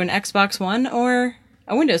access to an Xbox One or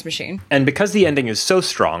a Windows machine. And because the ending is so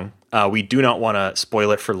strong, we do not want to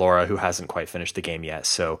spoil it for Laura, who hasn't quite finished the game yet.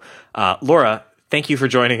 So, Laura, thank you for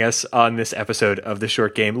joining us on this episode of The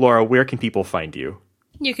Short Game. Laura, where can people find you?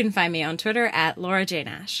 You can find me on Twitter at Laura Jane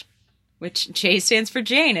Ash, which J stands for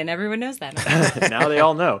Jane, and everyone knows that now. Now they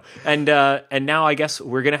all know. And now I guess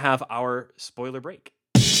we're going to have our spoiler break.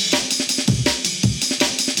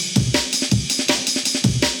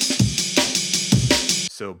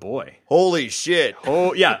 So, boy. Holy shit.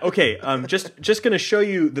 Oh, yeah. Okay. Just going to show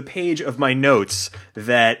you the page of my notes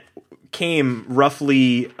that came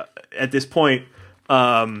roughly at this point.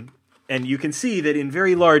 And you can see that in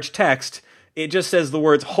very large text, it just says the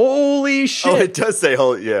words, holy shit. Oh, it does say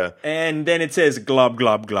holy, yeah. And then it says glob,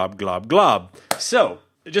 glob, glob, glob, glob. So,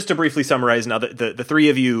 just to briefly summarize now, the three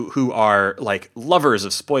of you who are like lovers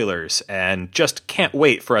of spoilers and just can't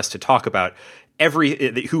wait for us to talk about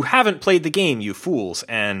who haven't played the game, you fools,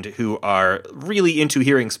 and who are really into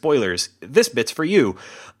hearing spoilers, this bit's for you.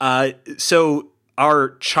 So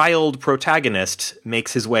our child protagonist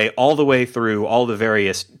makes his way all the way through all the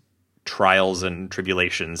various trials and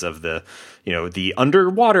tribulations of the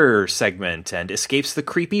underwater segment, and escapes the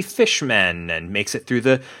creepy fishmen, and makes it through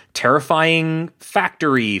the terrifying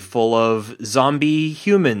factory full of zombie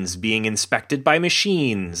humans being inspected by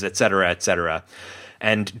machines, etc., etc.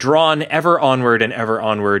 And drawn ever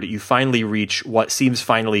onward, you finally reach what seems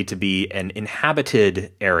finally to be an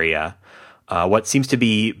inhabited area, what seems to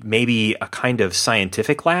be maybe a kind of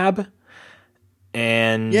scientific lab.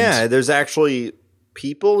 And yeah, there's actually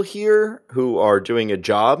people here who are doing a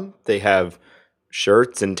job. They have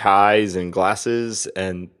shirts and ties and glasses,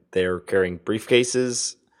 and they're carrying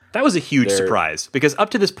briefcases. That was a huge surprise, because up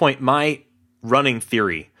to this point, my running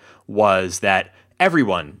theory was that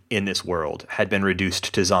everyone in this world had been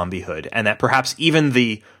reduced to zombiehood, and that perhaps even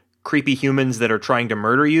the creepy humans that are trying to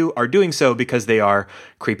murder you are doing so because they are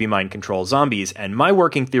creepy mind control zombies. And my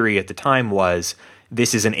working theory at the time was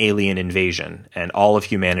this is an alien invasion, and all of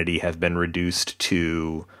humanity have been reduced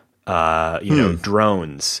to,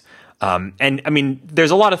 drones. And I mean,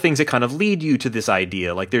 there's a lot of things that kind of lead you to this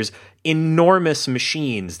idea. Like, there's enormous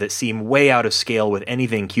machines that seem way out of scale with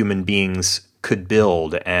anything human beings could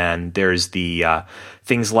build, and there's the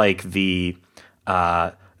things like the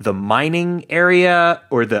mining area,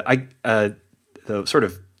 or the sort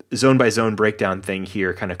of zone by zone breakdown thing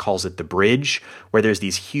here kind of calls it the bridge, where there's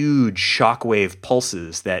these huge shockwave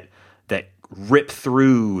pulses that rip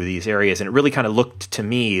through these areas, and it really kind of looked to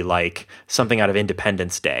me like something out of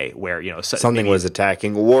Independence Day, where something was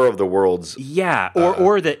attacking. War of the Worlds. Yeah,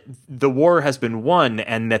 or that the war has been won,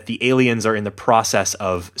 and that the aliens are in the process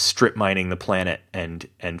of strip mining the planet and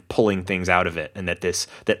pulling things out of it, and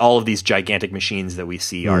that all of these gigantic machines that we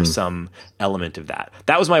see are some element of that.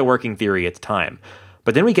 That was my working theory at the time.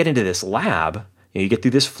 But then we get into this lab. You get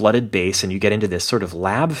through this flooded base, and you get into this sort of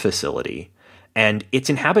lab facility. And it's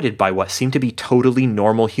inhabited by what seem to be totally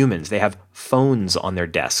normal humans. They have phones on their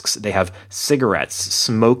desks. They have cigarettes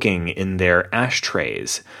smoking in their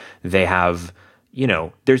ashtrays. They have,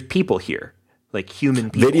 there's people here, like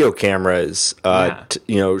human people. Video cameras,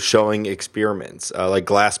 showing experiments, like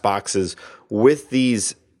glass boxes with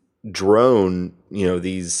these drone,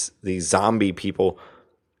 these zombie people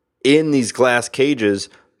in these glass cages,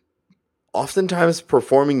 oftentimes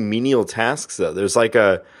performing menial tasks. Though there's like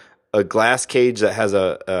a glass cage that has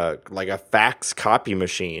a fax copy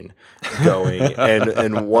machine going,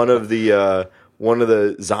 and one of the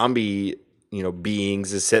zombie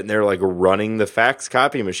beings is sitting there like running the fax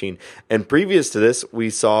copy machine. And previous to this, we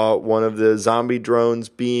saw one of the zombie drones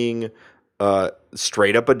being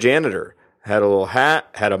straight up a janitor, had a little hat,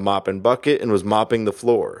 had a mop and bucket, and was mopping the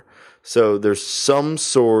floor. So there's some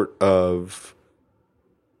sort of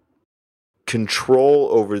control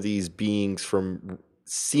over these beings from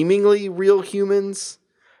seemingly real humans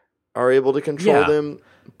are able to control them,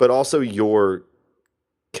 but also your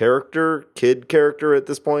kid character at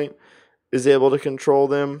this point is able to control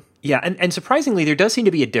them. Yeah, and surprisingly, there does seem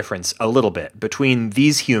to be a difference a little bit between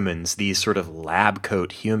these humans, these sort of lab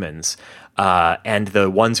coat humans, and the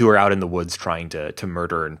ones who are out in the woods trying to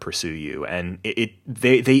murder and pursue you. And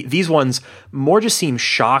these ones more just seem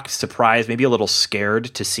shocked, surprised, maybe a little scared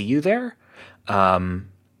to see you there.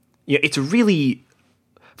 It's really...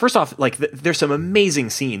 First off, like there's some amazing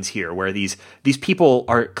scenes here where these people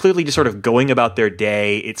are clearly just sort of going about their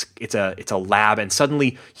day. It's a lab, and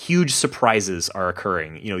suddenly huge surprises are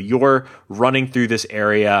occurring. You're running through this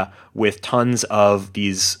area with tons of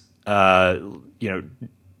these dummy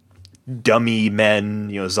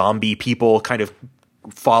men, zombie people kind of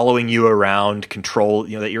following you around,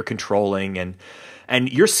 that you're controlling,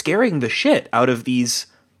 and you're scaring the shit out of these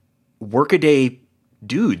workaday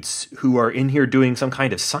dudes who are in here doing some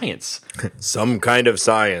kind of science. Some kind of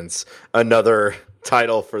science. Another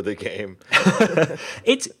title for the game.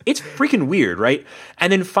 It's freaking weird, right?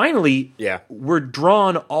 And then finally, we're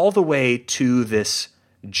drawn all the way to this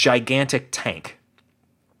gigantic tank.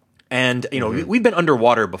 And, we've been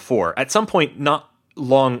underwater before. At some point, not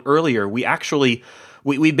long earlier, we've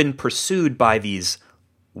been pursued by these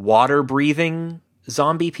water-breathing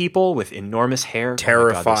zombie people with enormous hair.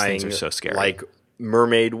 Terrifying. Oh my God, those things are so scary. Like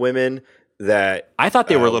mermaid women that... I thought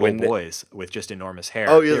they were little boys with just enormous hair.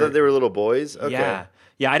 Oh, you thought they were little boys? Okay.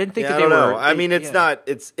 Yeah, I didn't think that they were... know. I mean, it's not...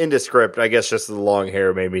 It's indescript. I guess just the long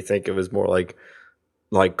hair made me think it was more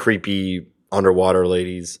like creepy underwater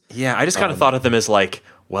ladies. Yeah, I just kind of thought of them as like...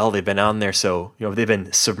 Well, they've been on there they've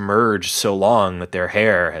been submerged so long that their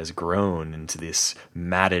hair has grown into this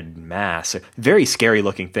matted mass. Very scary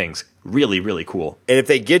looking things. Really, really cool. And if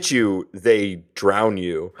they get you, they drown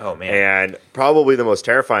you. Oh, man. And probably the most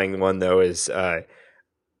terrifying one, though, is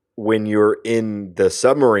when you're in the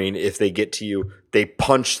submarine, if they get to you, they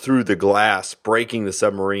punch through the glass, breaking the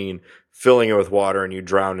submarine, filling it with water, and you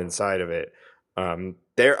drown inside of it.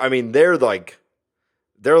 They're like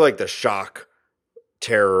the shock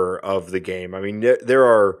terror of the game. I mean, there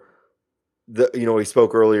are we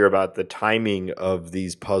spoke earlier about the timing of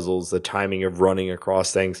these puzzles, the timing of running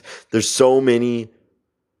across things. There's so many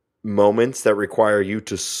moments that require you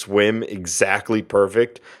to swim exactly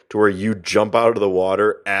perfect to where you jump out of the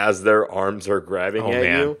water as their arms are grabbing at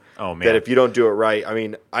you. Oh man. That if you don't do it right, I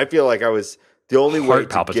mean, I feel like I was the only way to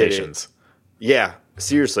palpitations. Get it. Yeah,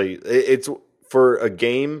 seriously. It's for a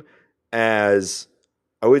game as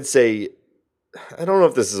I would say, I don't know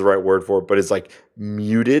if this is the right word for it, but it's like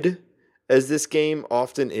muted as this game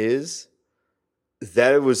often is.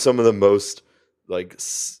 That was some of the most like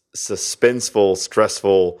suspenseful,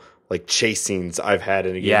 stressful like chase scenes I've had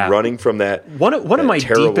in a game. Running from that. One of my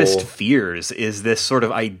deepest fears is this sort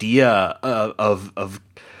of idea of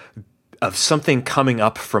something coming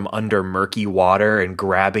up from under murky water and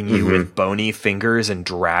grabbing you with bony fingers and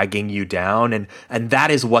dragging you down. And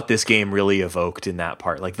that is what this game really evoked in that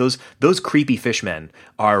part. Like those creepy fishmen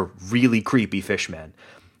are really creepy fishmen.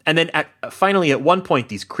 And then finally, at one point,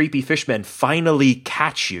 these creepy fishmen finally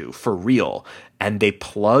catch you for real, and they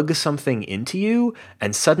plug something into you,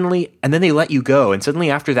 and then they let you go. And suddenly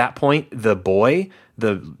after that point, the boy,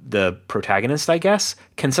 the protagonist, I guess,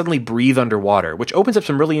 can suddenly breathe underwater, which opens up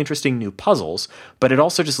some really interesting new puzzles, but it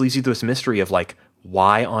also just leaves you to this mystery of like,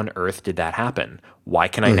 why on earth did that happen? Why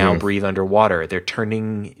can I now breathe underwater? They're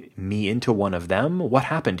turning me into one of them? What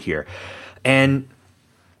happened here? And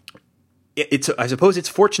I suppose it's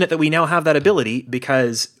fortunate that we now have that ability,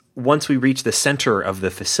 because once we reach the center of the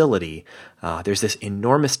facility, there's this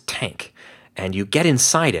enormous tank, and you get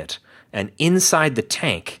inside it, and inside the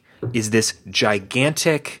tank is this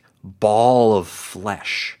gigantic ball of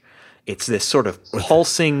flesh. It's this sort of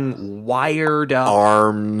pulsing, wired up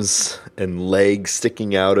arms and legs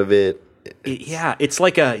sticking out of it. It's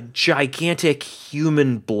like a gigantic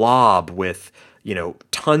human blob with,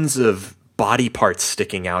 tons of body parts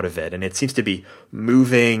sticking out of it, and it seems to be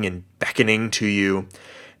moving and beckoning to you.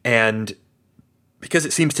 And because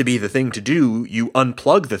it seems to be the thing to do, you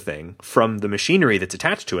unplug the thing from the machinery that's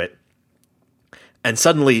attached to it, and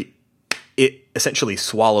suddenly it essentially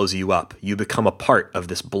swallows you up. You become a part of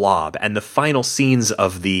this blob, and the final scenes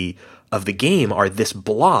of the game are this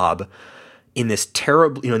blob in this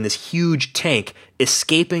terrible, in this huge tank,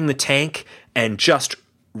 escaping the tank and just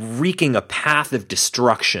wreaking a path of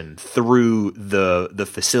destruction through the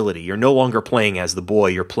facility. You're no longer playing as the boy.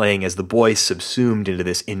 You're playing as the boy subsumed into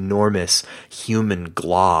this enormous human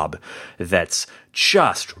glob that's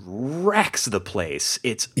just wrecks the place.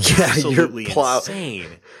 It's absolutely insane.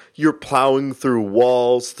 You're plowing through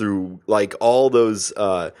walls, through like all those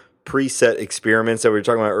preset experiments that we were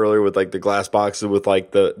talking about earlier with like the glass boxes with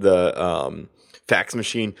like the fax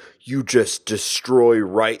machine. You just destroy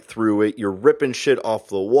right through it. You're ripping shit off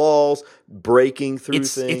the walls, breaking through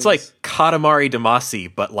things. It's like Katamari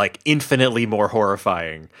Damacy, but like infinitely more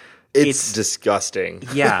horrifying. It's disgusting.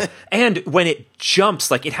 Yeah. And when it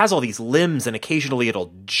jumps, like it has all these limbs, and occasionally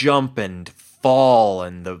it'll jump and fall,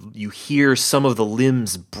 and you hear some of the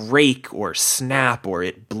limbs break or snap, or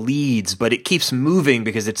it bleeds, but it keeps moving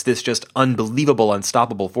because it's this just unbelievable,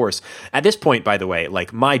 unstoppable force. At this point, by the way,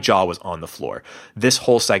 like my jaw was on the floor. This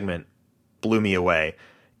whole segment blew me away.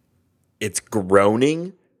 It's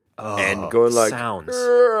groaning and going like sounds.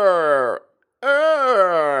 The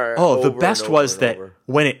best was that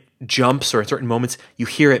when it jumps or at certain moments, you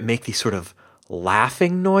hear it make these sort of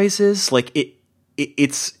laughing noises. Like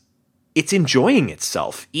it's enjoying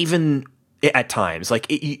itself, even at times. Like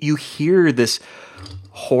you hear this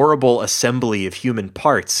horrible assembly of human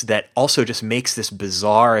parts that also just makes this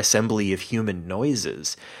bizarre assembly of human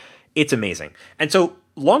noises. It's amazing. And so,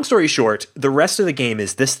 long story short, the rest of the game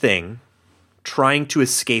is this thing trying to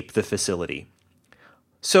escape the facility.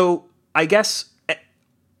 So I guess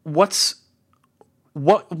what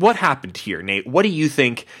happened here, Nate? What do you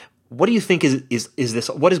think? What do you think is this?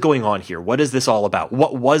 What is going on here? What is this all about?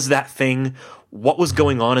 What was that thing? What was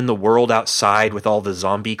going on in the world outside with all the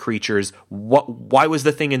zombie creatures? Why was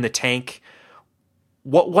the thing in the tank?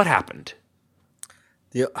 What happened?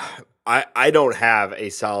 Yeah, I don't have a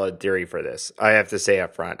solid theory for this. I have to say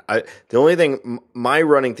up front. The only thing, my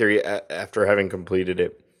running theory after having completed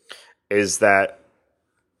it, is that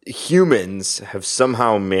humans have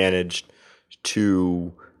somehow managed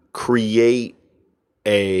to create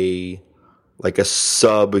a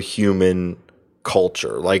subhuman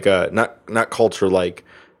culture, like a not culture like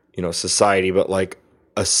society, but like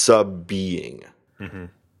a sub being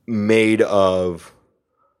made of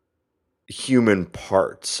human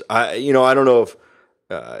parts. I don't know if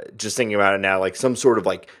just thinking about it now, like some sort of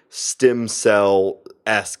like stem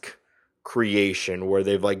cell-esque creation where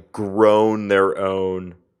they've like grown their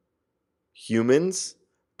own humans,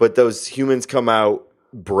 but those humans come out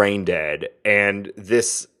brain dead, and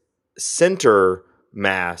this center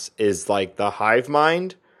mass is like the hive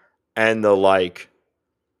mind and the like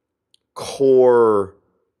core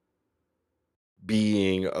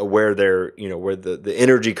being where they're where the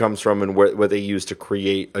energy comes from, and what they use to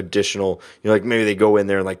create additional, like maybe they go in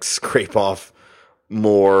there and like scrape off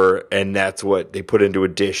more, and that's what they put into a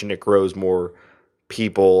dish and it grows more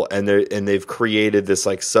people, and they've created this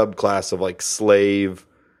like subclass of like slave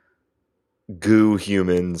goo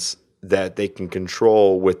humans that they can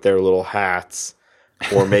control with their little hats,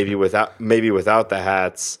 or maybe without the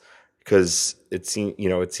hats, because it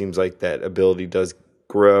seems like that ability does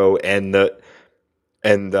grow, and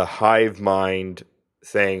the hive mind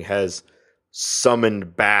thing has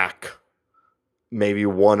summoned back maybe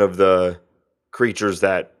one of the creatures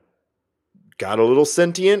that got a little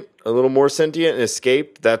more sentient and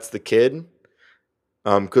escaped. That's the kid.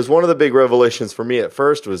 Because one of the big revelations for me at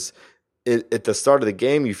first was at the start of the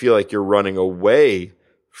game, you feel like you're running away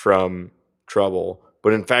from trouble,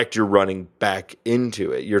 but in fact, you're running back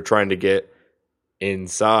into it. You're trying to get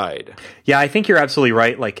inside. Yeah, I think you're absolutely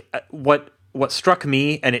right. Like what struck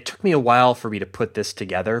me, and it took me a while for me to put this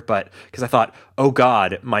together, but because I thought, oh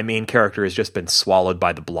God, my main character has just been swallowed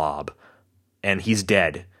by the blob and he's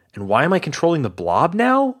dead. And why am I controlling the blob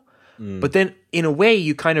now? But then in a way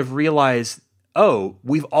you kind of realize, oh,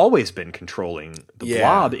 we've always been controlling the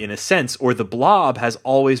blob in a sense, or the blob has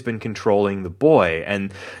always been controlling the boy,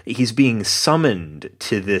 and he's being summoned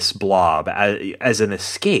to this blob as an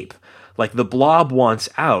escape. Like the blob wants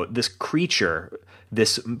out, this creature,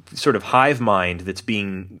 this sort of hive mind that's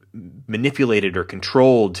being manipulated or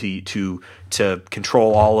controlled to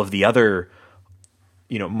control all of the other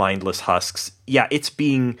mindless husks. Yeah, it's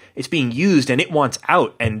being used and it wants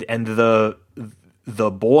out, and the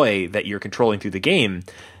boy that you're controlling through the game,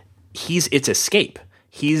 he's its escape.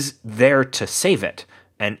 He's there to save it,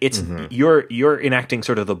 and it's you're enacting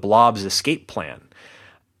sort of the blob's escape plan.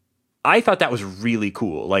 I thought that was really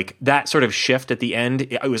cool. Like that sort of shift at the end,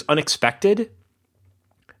 it was unexpected.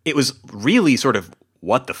 It was really sort of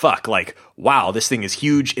what the fuck? Like, wow, this thing is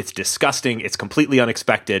huge. It's disgusting. It's completely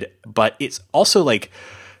unexpected, but it's also like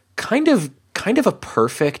kind of a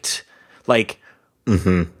perfect, like,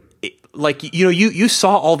 you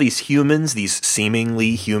saw all these humans, these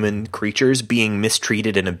seemingly human creatures being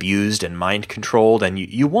mistreated and abused and mind controlled, and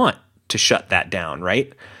you want to shut that down,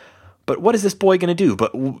 right? But what is this boy going to do?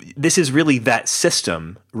 But this is really that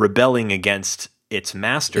system rebelling against its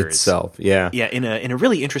masters itself. Yeah. Yeah. In a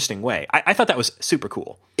really interesting way. I thought that was super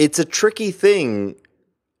cool. It's a tricky thing,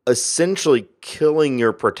 essentially killing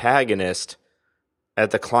your protagonist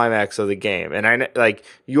at the climax of the game. And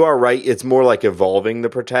you are right. It's more like evolving the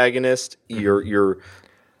protagonist. You're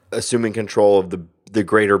assuming control of the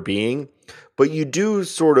greater being, but you do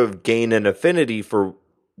sort of gain an affinity for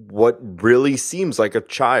what really seems like a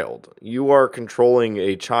child. You are controlling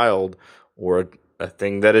a child or a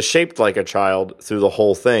thing that is shaped like a child through the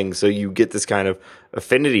whole thing. So you get this kind of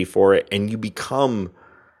affinity for it, and you become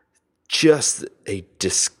just a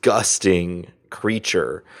disgusting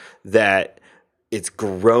creature that it's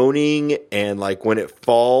groaning, and like when it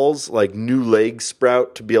falls, like new legs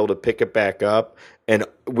sprout to be able to pick it back up. And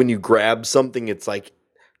when you grab something, it's like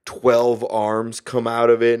 12 arms come out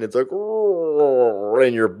of it, and it's like,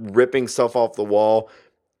 and you're ripping stuff off the wall.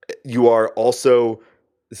 You are also,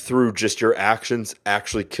 through just your actions,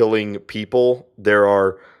 actually killing people. There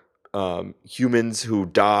are humans who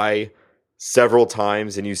die several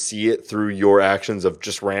times, and you see it through your actions of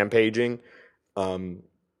just rampaging. And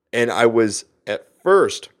I was at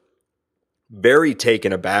first very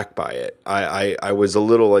taken aback by it. I was a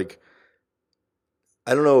little like,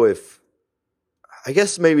 I don't know if, I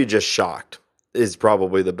guess maybe just shocked is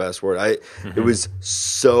probably the best word. It was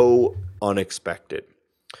so unexpected.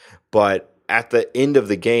 But at the end of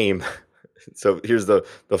the game, so here's the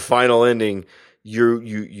final ending,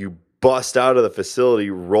 you bust out of the facility,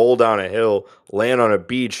 roll down a hill, land on a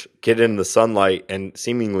beach, get in the sunlight, and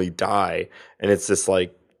seemingly die. And it's just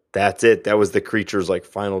like, that's it. That was the creature's like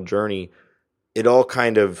final journey. It all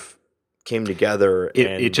kind of came together.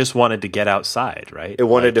 It just wanted to get outside, right? It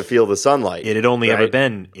wanted to feel the sunlight. It had only ever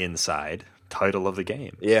been inside. Title of the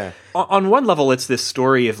game. Yeah. On one level, it's this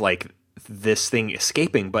story of like this thing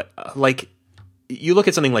escaping, but like you look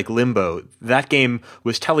at something like Limbo, that game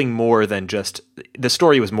was telling more than just, the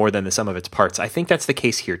story was more than the sum of its parts. I think that's the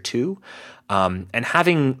case here too. And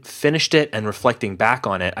having finished it and reflecting back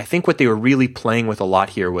on it, I think what they were really playing with a lot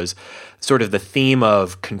here was sort of the theme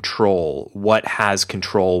of control. What has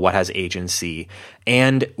control? What has agency?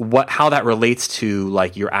 And how that relates to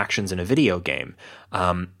like your actions in a video game.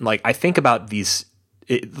 Like I think about these,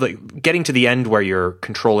 like getting to the end where you're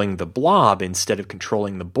controlling the blob instead of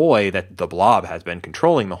controlling the boy that the blob has been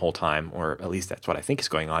controlling the whole time, or at least that's what I think is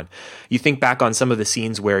going on. You think back on some of the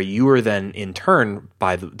scenes where you were then in turn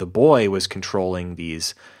by the boy was controlling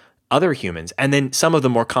these other humans, and then some of the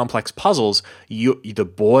more complex puzzles,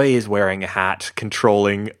 the boy is wearing a hat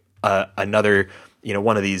controlling another,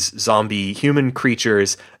 one of these zombie human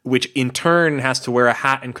creatures, which in turn has to wear a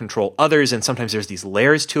hat and control others. And sometimes there's these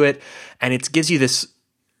layers to it. And it gives you this,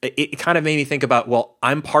 it kind of made me think about, well,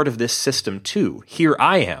 I'm part of this system too. Here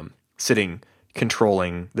I am sitting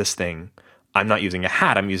controlling this thing. I'm not using a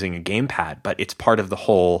hat, I'm using a gamepad, but it's part of the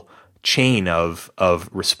whole chain of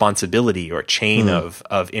responsibility or chain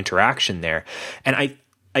of interaction there. And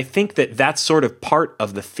I think that that's sort of part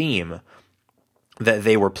of the theme that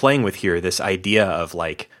they were playing with here, this idea of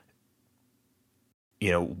like,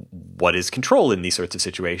 what is control in these sorts of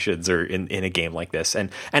situations or in a game like this. And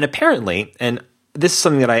apparently, and this is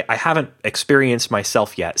something that I haven't experienced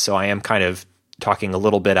myself yet, so I am kind of talking a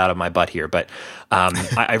little bit out of my butt here, but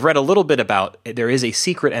I've read a little bit about, there is a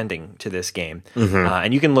secret ending to this game,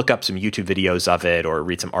 and you can look up some YouTube videos of it or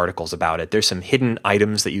read some articles about it. There's some hidden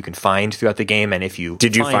items that you can find throughout the game, and if you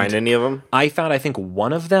Did you find any of them? I found, I think,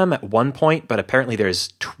 one of them at one point, but apparently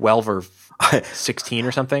there's 12 or 16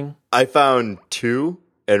 or something. I found 2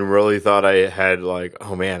 and really thought I had like,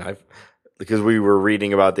 oh man, because we were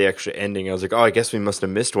reading about the extra ending, I was like, oh, I guess we must have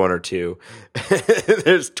missed 1 or 2.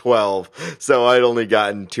 There's 12. So I'd only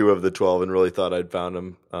gotten 2 of the 12 and really thought I'd found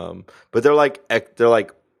them. But they're like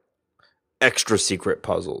extra secret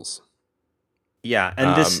puzzles. Yeah,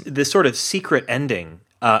 and this sort of secret ending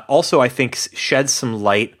also, I think, sheds some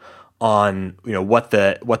light on what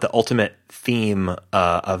the ultimate theme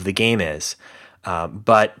of the game is.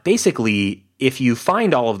 But basically, if you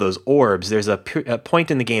find all of those orbs, there's a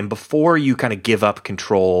point in the game before you kind of give up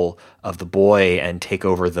control of the boy and take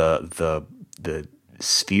over the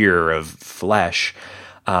sphere of flesh,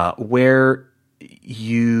 where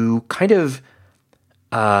you kind of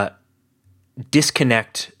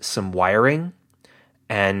disconnect some wiring,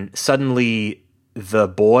 and suddenly the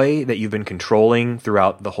boy that you've been controlling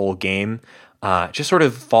throughout the whole game just sort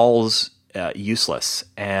of falls useless,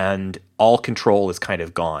 and all control is kind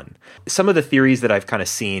of gone. Some of the theories that I've kind of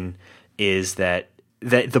seen is that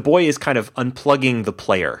the boy is kind of unplugging the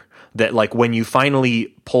player. That like when you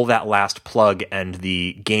finally pull that last plug and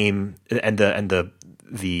the game and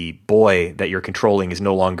the boy that you're controlling is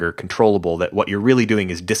no longer controllable, that what you're really doing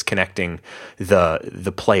is disconnecting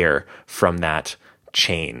the player from that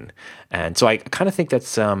chain. And so I kind of think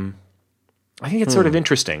that's I think it's sort of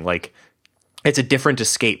interesting. Like, it's a different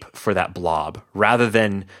escape for that blob. Rather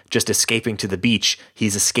than just escaping to the beach,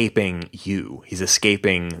 he's escaping you. He's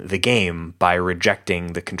escaping the game by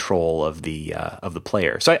rejecting the control of the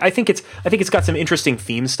player. So I think it's got some interesting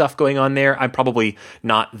theme stuff going on there. I'm probably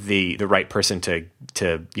not the right person to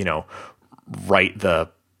write the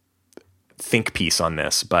think piece on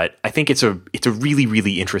this, but I think it's a really,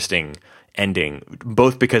 really interesting ending,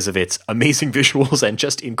 both because of its amazing visuals and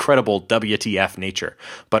just incredible WTF nature,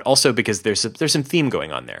 but also because there's some theme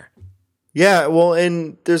going on there. Yeah, well,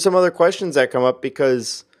 and there's some other questions that come up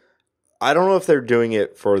because I don't know if they're doing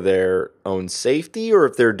it for their own safety or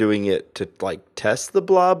if they're doing it to like test the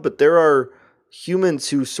blob, but there are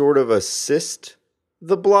humans who sort of assist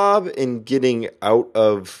the blob in getting out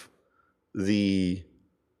of the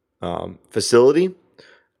facility.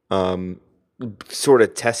 Sort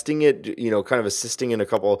of testing it, kind of assisting in a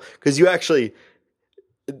couple, because you actually,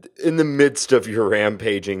 in the midst of your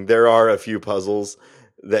rampaging, there are a few puzzles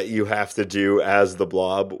that you have to do as the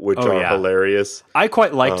blob, which are hilarious. I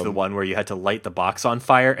quite liked the one where you had to light the box on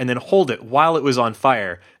fire and then hold it while it was on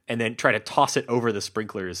fire and then try to toss it over the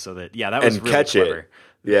sprinklers so that, that was really catch clever. It.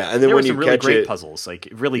 Yeah, and then when you really catch great it, puzzles. Like,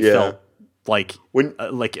 it really felt like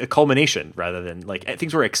a culmination rather than like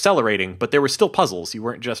things were accelerating, but there were still puzzles. You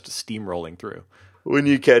weren't just steamrolling through. When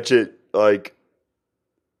you catch it, like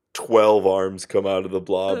 12 arms come out of the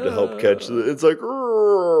blob to help catch it. It's like,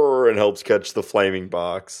 and helps catch the flaming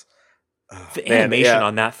box. The animation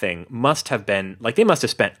on that thing must have been like, they must have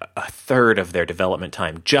spent a third of their development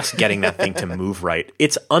time just getting that thing to move right.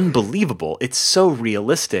 It's unbelievable. It's so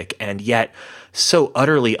realistic and yet so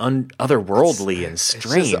utterly otherworldly and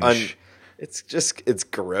strange. It's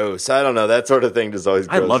gross. I don't know. That sort of thing just always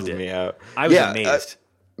grosses me out. I was amazed.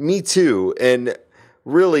 Me too. And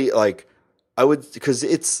really, like, I would say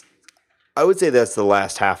that's the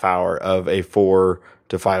last half hour of a 4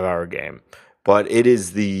 to 5 hour game, but it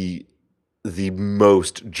is the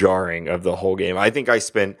most jarring of the whole game. I think I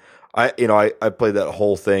played that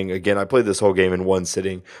whole thing again. I played this whole game in one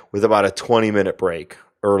sitting with about a 20-minute break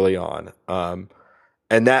early on.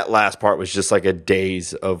 And that last part was just like a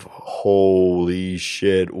daze of holy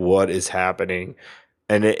shit, what is happening?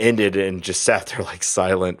 And it ended and just sat there like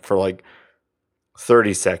silent for like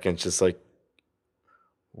 30 seconds, just like,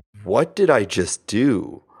 what did I just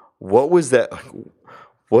do? What was that?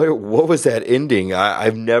 What was that ending?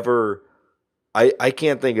 I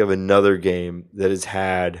can't think of another game that has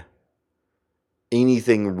had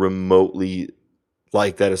anything remotely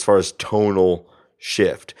like that as far as tonal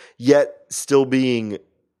shift, yet still being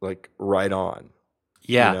like right on.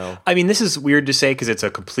 Yeah. I mean, this is weird to say because it's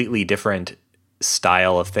a completely different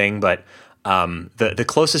style of thing, but the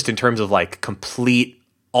closest in terms of like complete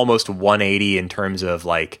almost 180 in terms of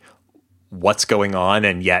like what's going on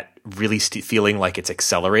and yet really feeling like it's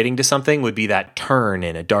accelerating to something would be that turn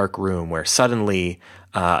in a dark room where suddenly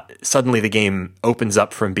the game opens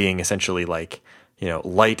up from being essentially like,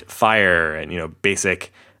 light, fire, and,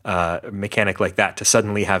 basic mechanic like that to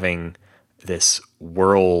suddenly having this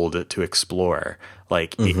world to explore.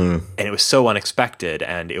 Like, and it was so unexpected,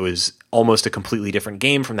 and it was almost a completely different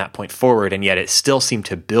game from that point forward, and yet it still seemed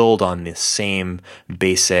to build on the same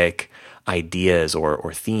basic ideas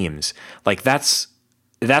or themes. Like, that's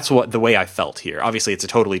what the way I felt here. Obviously, it's a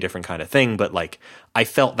totally different kind of thing, but like, I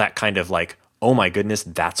felt that kind of like, oh my goodness,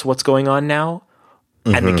 that's what's going on now.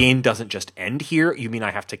 And the game doesn't just end here. You mean I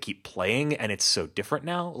have to keep playing, and it's so different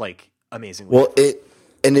now? Like, amazingly. Well,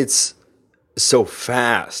 it's so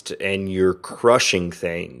fast, and you're crushing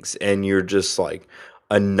things, and you're just like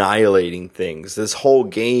annihilating things. This whole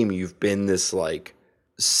game, you've been this like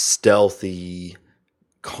stealthy,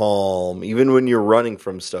 calm. Even when you're running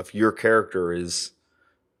from stuff, your character is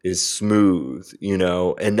is smooth,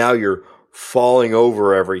 and now you're falling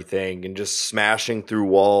over everything and just smashing through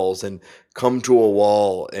walls and come to a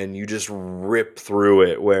wall and you just rip through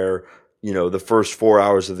it where, the first 4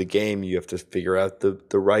 hours of the game, you have to figure out the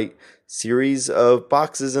right series of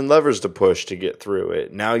boxes and levers to push to get through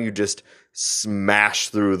it. Now you just smash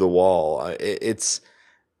through the wall. It's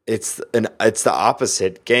the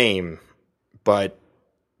opposite game, but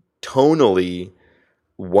tonally,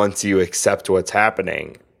 once you accept what's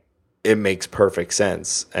happening, it makes perfect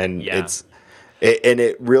sense. And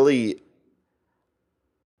it really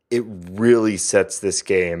sets this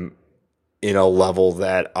game in a level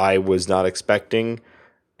that I was not expecting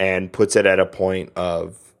and puts it at a point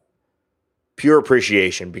of pure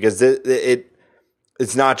appreciation because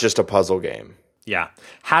it's not just a puzzle game. Yeah.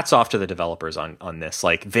 Hats off to the developers on this.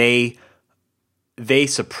 Like they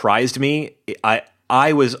surprised me.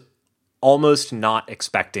 I was almost not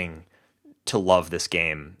expecting to love this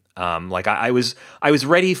game. I was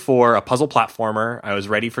ready for a puzzle platformer. I was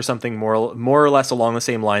ready for something more or less along the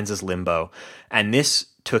same lines as Limbo. And this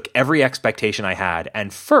took every expectation I had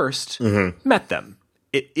and first met them.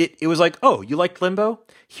 It was like, oh, you liked Limbo?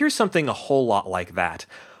 Here's something a whole lot like that.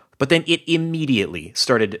 But then it immediately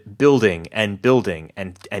started building and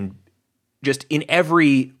just in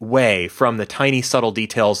every way, from the tiny subtle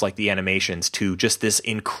details like the animations to just this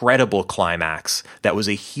incredible climax that was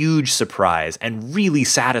a huge surprise and really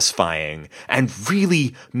satisfying and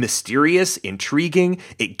really mysterious, intriguing.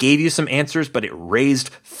 It gave you some answers, but it raised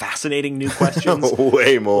fascinating new questions.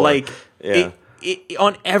 Way more.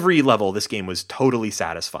 On every level, this game was totally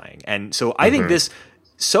satisfying. And so I think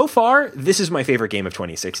so far, this is my favorite game of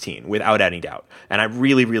 2016, without any doubt. And I'm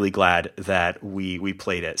really, really glad that we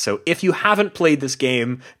played it. So if you haven't played this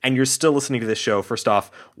game and you're still listening to this show, first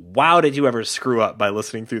off, wow, did you ever screw up by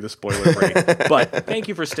listening through the spoiler break? But thank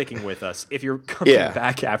you for sticking with us. If you're coming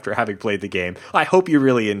back after having played the game, I hope you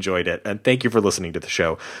really enjoyed it. And thank you for listening to the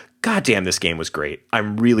show. God damn, this game was great.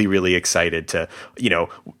 I'm really, really excited to,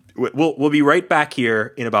 we'll be right back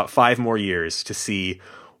here in about 5 more years to see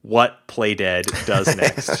what Playdead does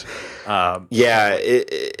next.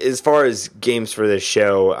 As far as games for this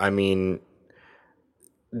show, I mean,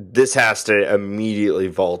 this has to immediately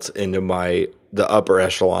vault into the upper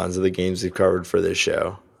echelons of the games we've covered for this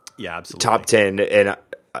show. Yeah, absolutely. Top 10, and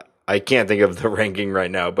I can't think of the ranking right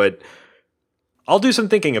now, but I'll do some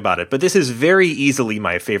thinking about it. But this is very easily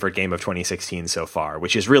my favorite game of 2016 so far,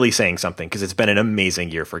 which is really saying something because it's been an amazing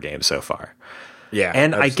year for games so far. Yeah,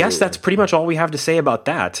 and absolutely. I guess that's pretty much all we have to say about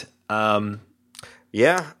that. Thank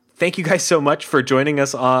you guys so much for joining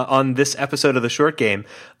us on this episode of The Short Game.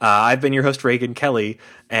 I've been your host, Reagan Kelly,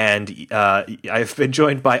 and I've been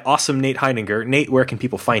joined by awesome Nate Heininger. Nate, where can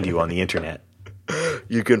people find you on the internet?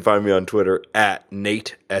 You can find me on Twitter at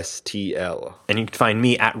NateSTL. And you can find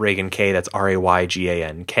me at Reagan K. That's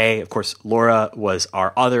RayGank. Of course, Laura was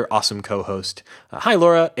our other awesome co-host. Hi,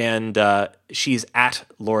 Laura. And she's at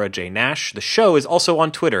Laura J. Nash. The show is also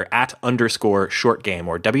on Twitter at _shortgame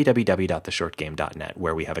or www.theshortgame.net,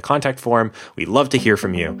 where we have a contact form. We'd love to hear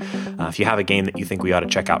from you. If you have a game that you think we ought to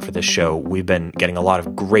check out for this show, we've been getting a lot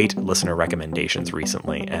of great listener recommendations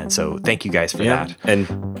recently. And so thank you guys for that.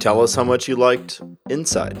 And tell us how much you liked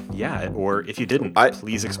Inside. Yeah, or if you didn't,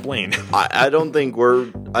 please explain. I think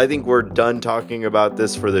we're done talking about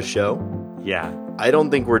this for the show. Yeah. I don't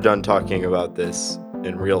think we're done talking about this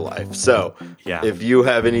in real life. So if you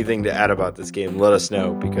have anything to add about this game, let us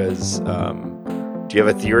know, because do you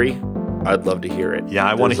have a theory? I'd love to hear it. Yeah,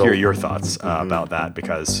 I want to hear your thoughts about that,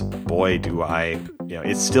 because boy, do I,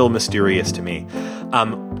 it's still mysterious to me.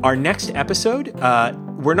 Our next episode,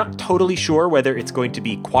 we're not totally sure whether it's going to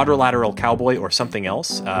be Quadrilateral Cowboy or something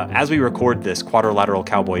else. As we record this, Quadrilateral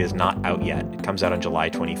Cowboy is not out yet. It comes out on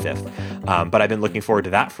July 25th. But I've been looking forward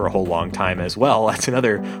to that for a whole long time as well. That's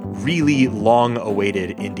another really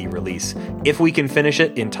long-awaited indie release. If we can finish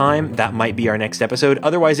it in time, that might be our next episode.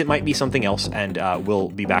 Otherwise, it might be something else, and we'll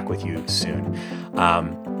be back with you soon.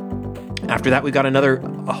 After that, we've got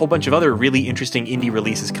a whole bunch of other really interesting indie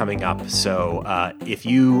releases coming up. So if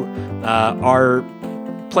you are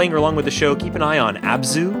playing along with the show, keep an eye on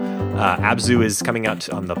Abzu. Abzu is coming out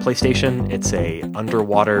on the PlayStation. It's a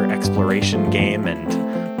underwater exploration game,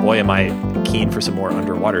 and boy, am I keen for some more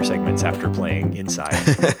underwater segments after playing Inside.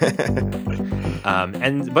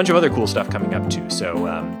 And a bunch of other cool stuff coming up too. So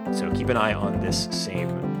keep an eye on this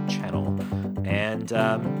same channel. And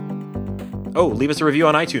leave us a review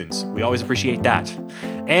on iTunes. We always appreciate that.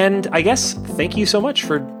 And I guess thank you so much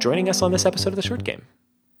for joining us on this episode of The Short Game.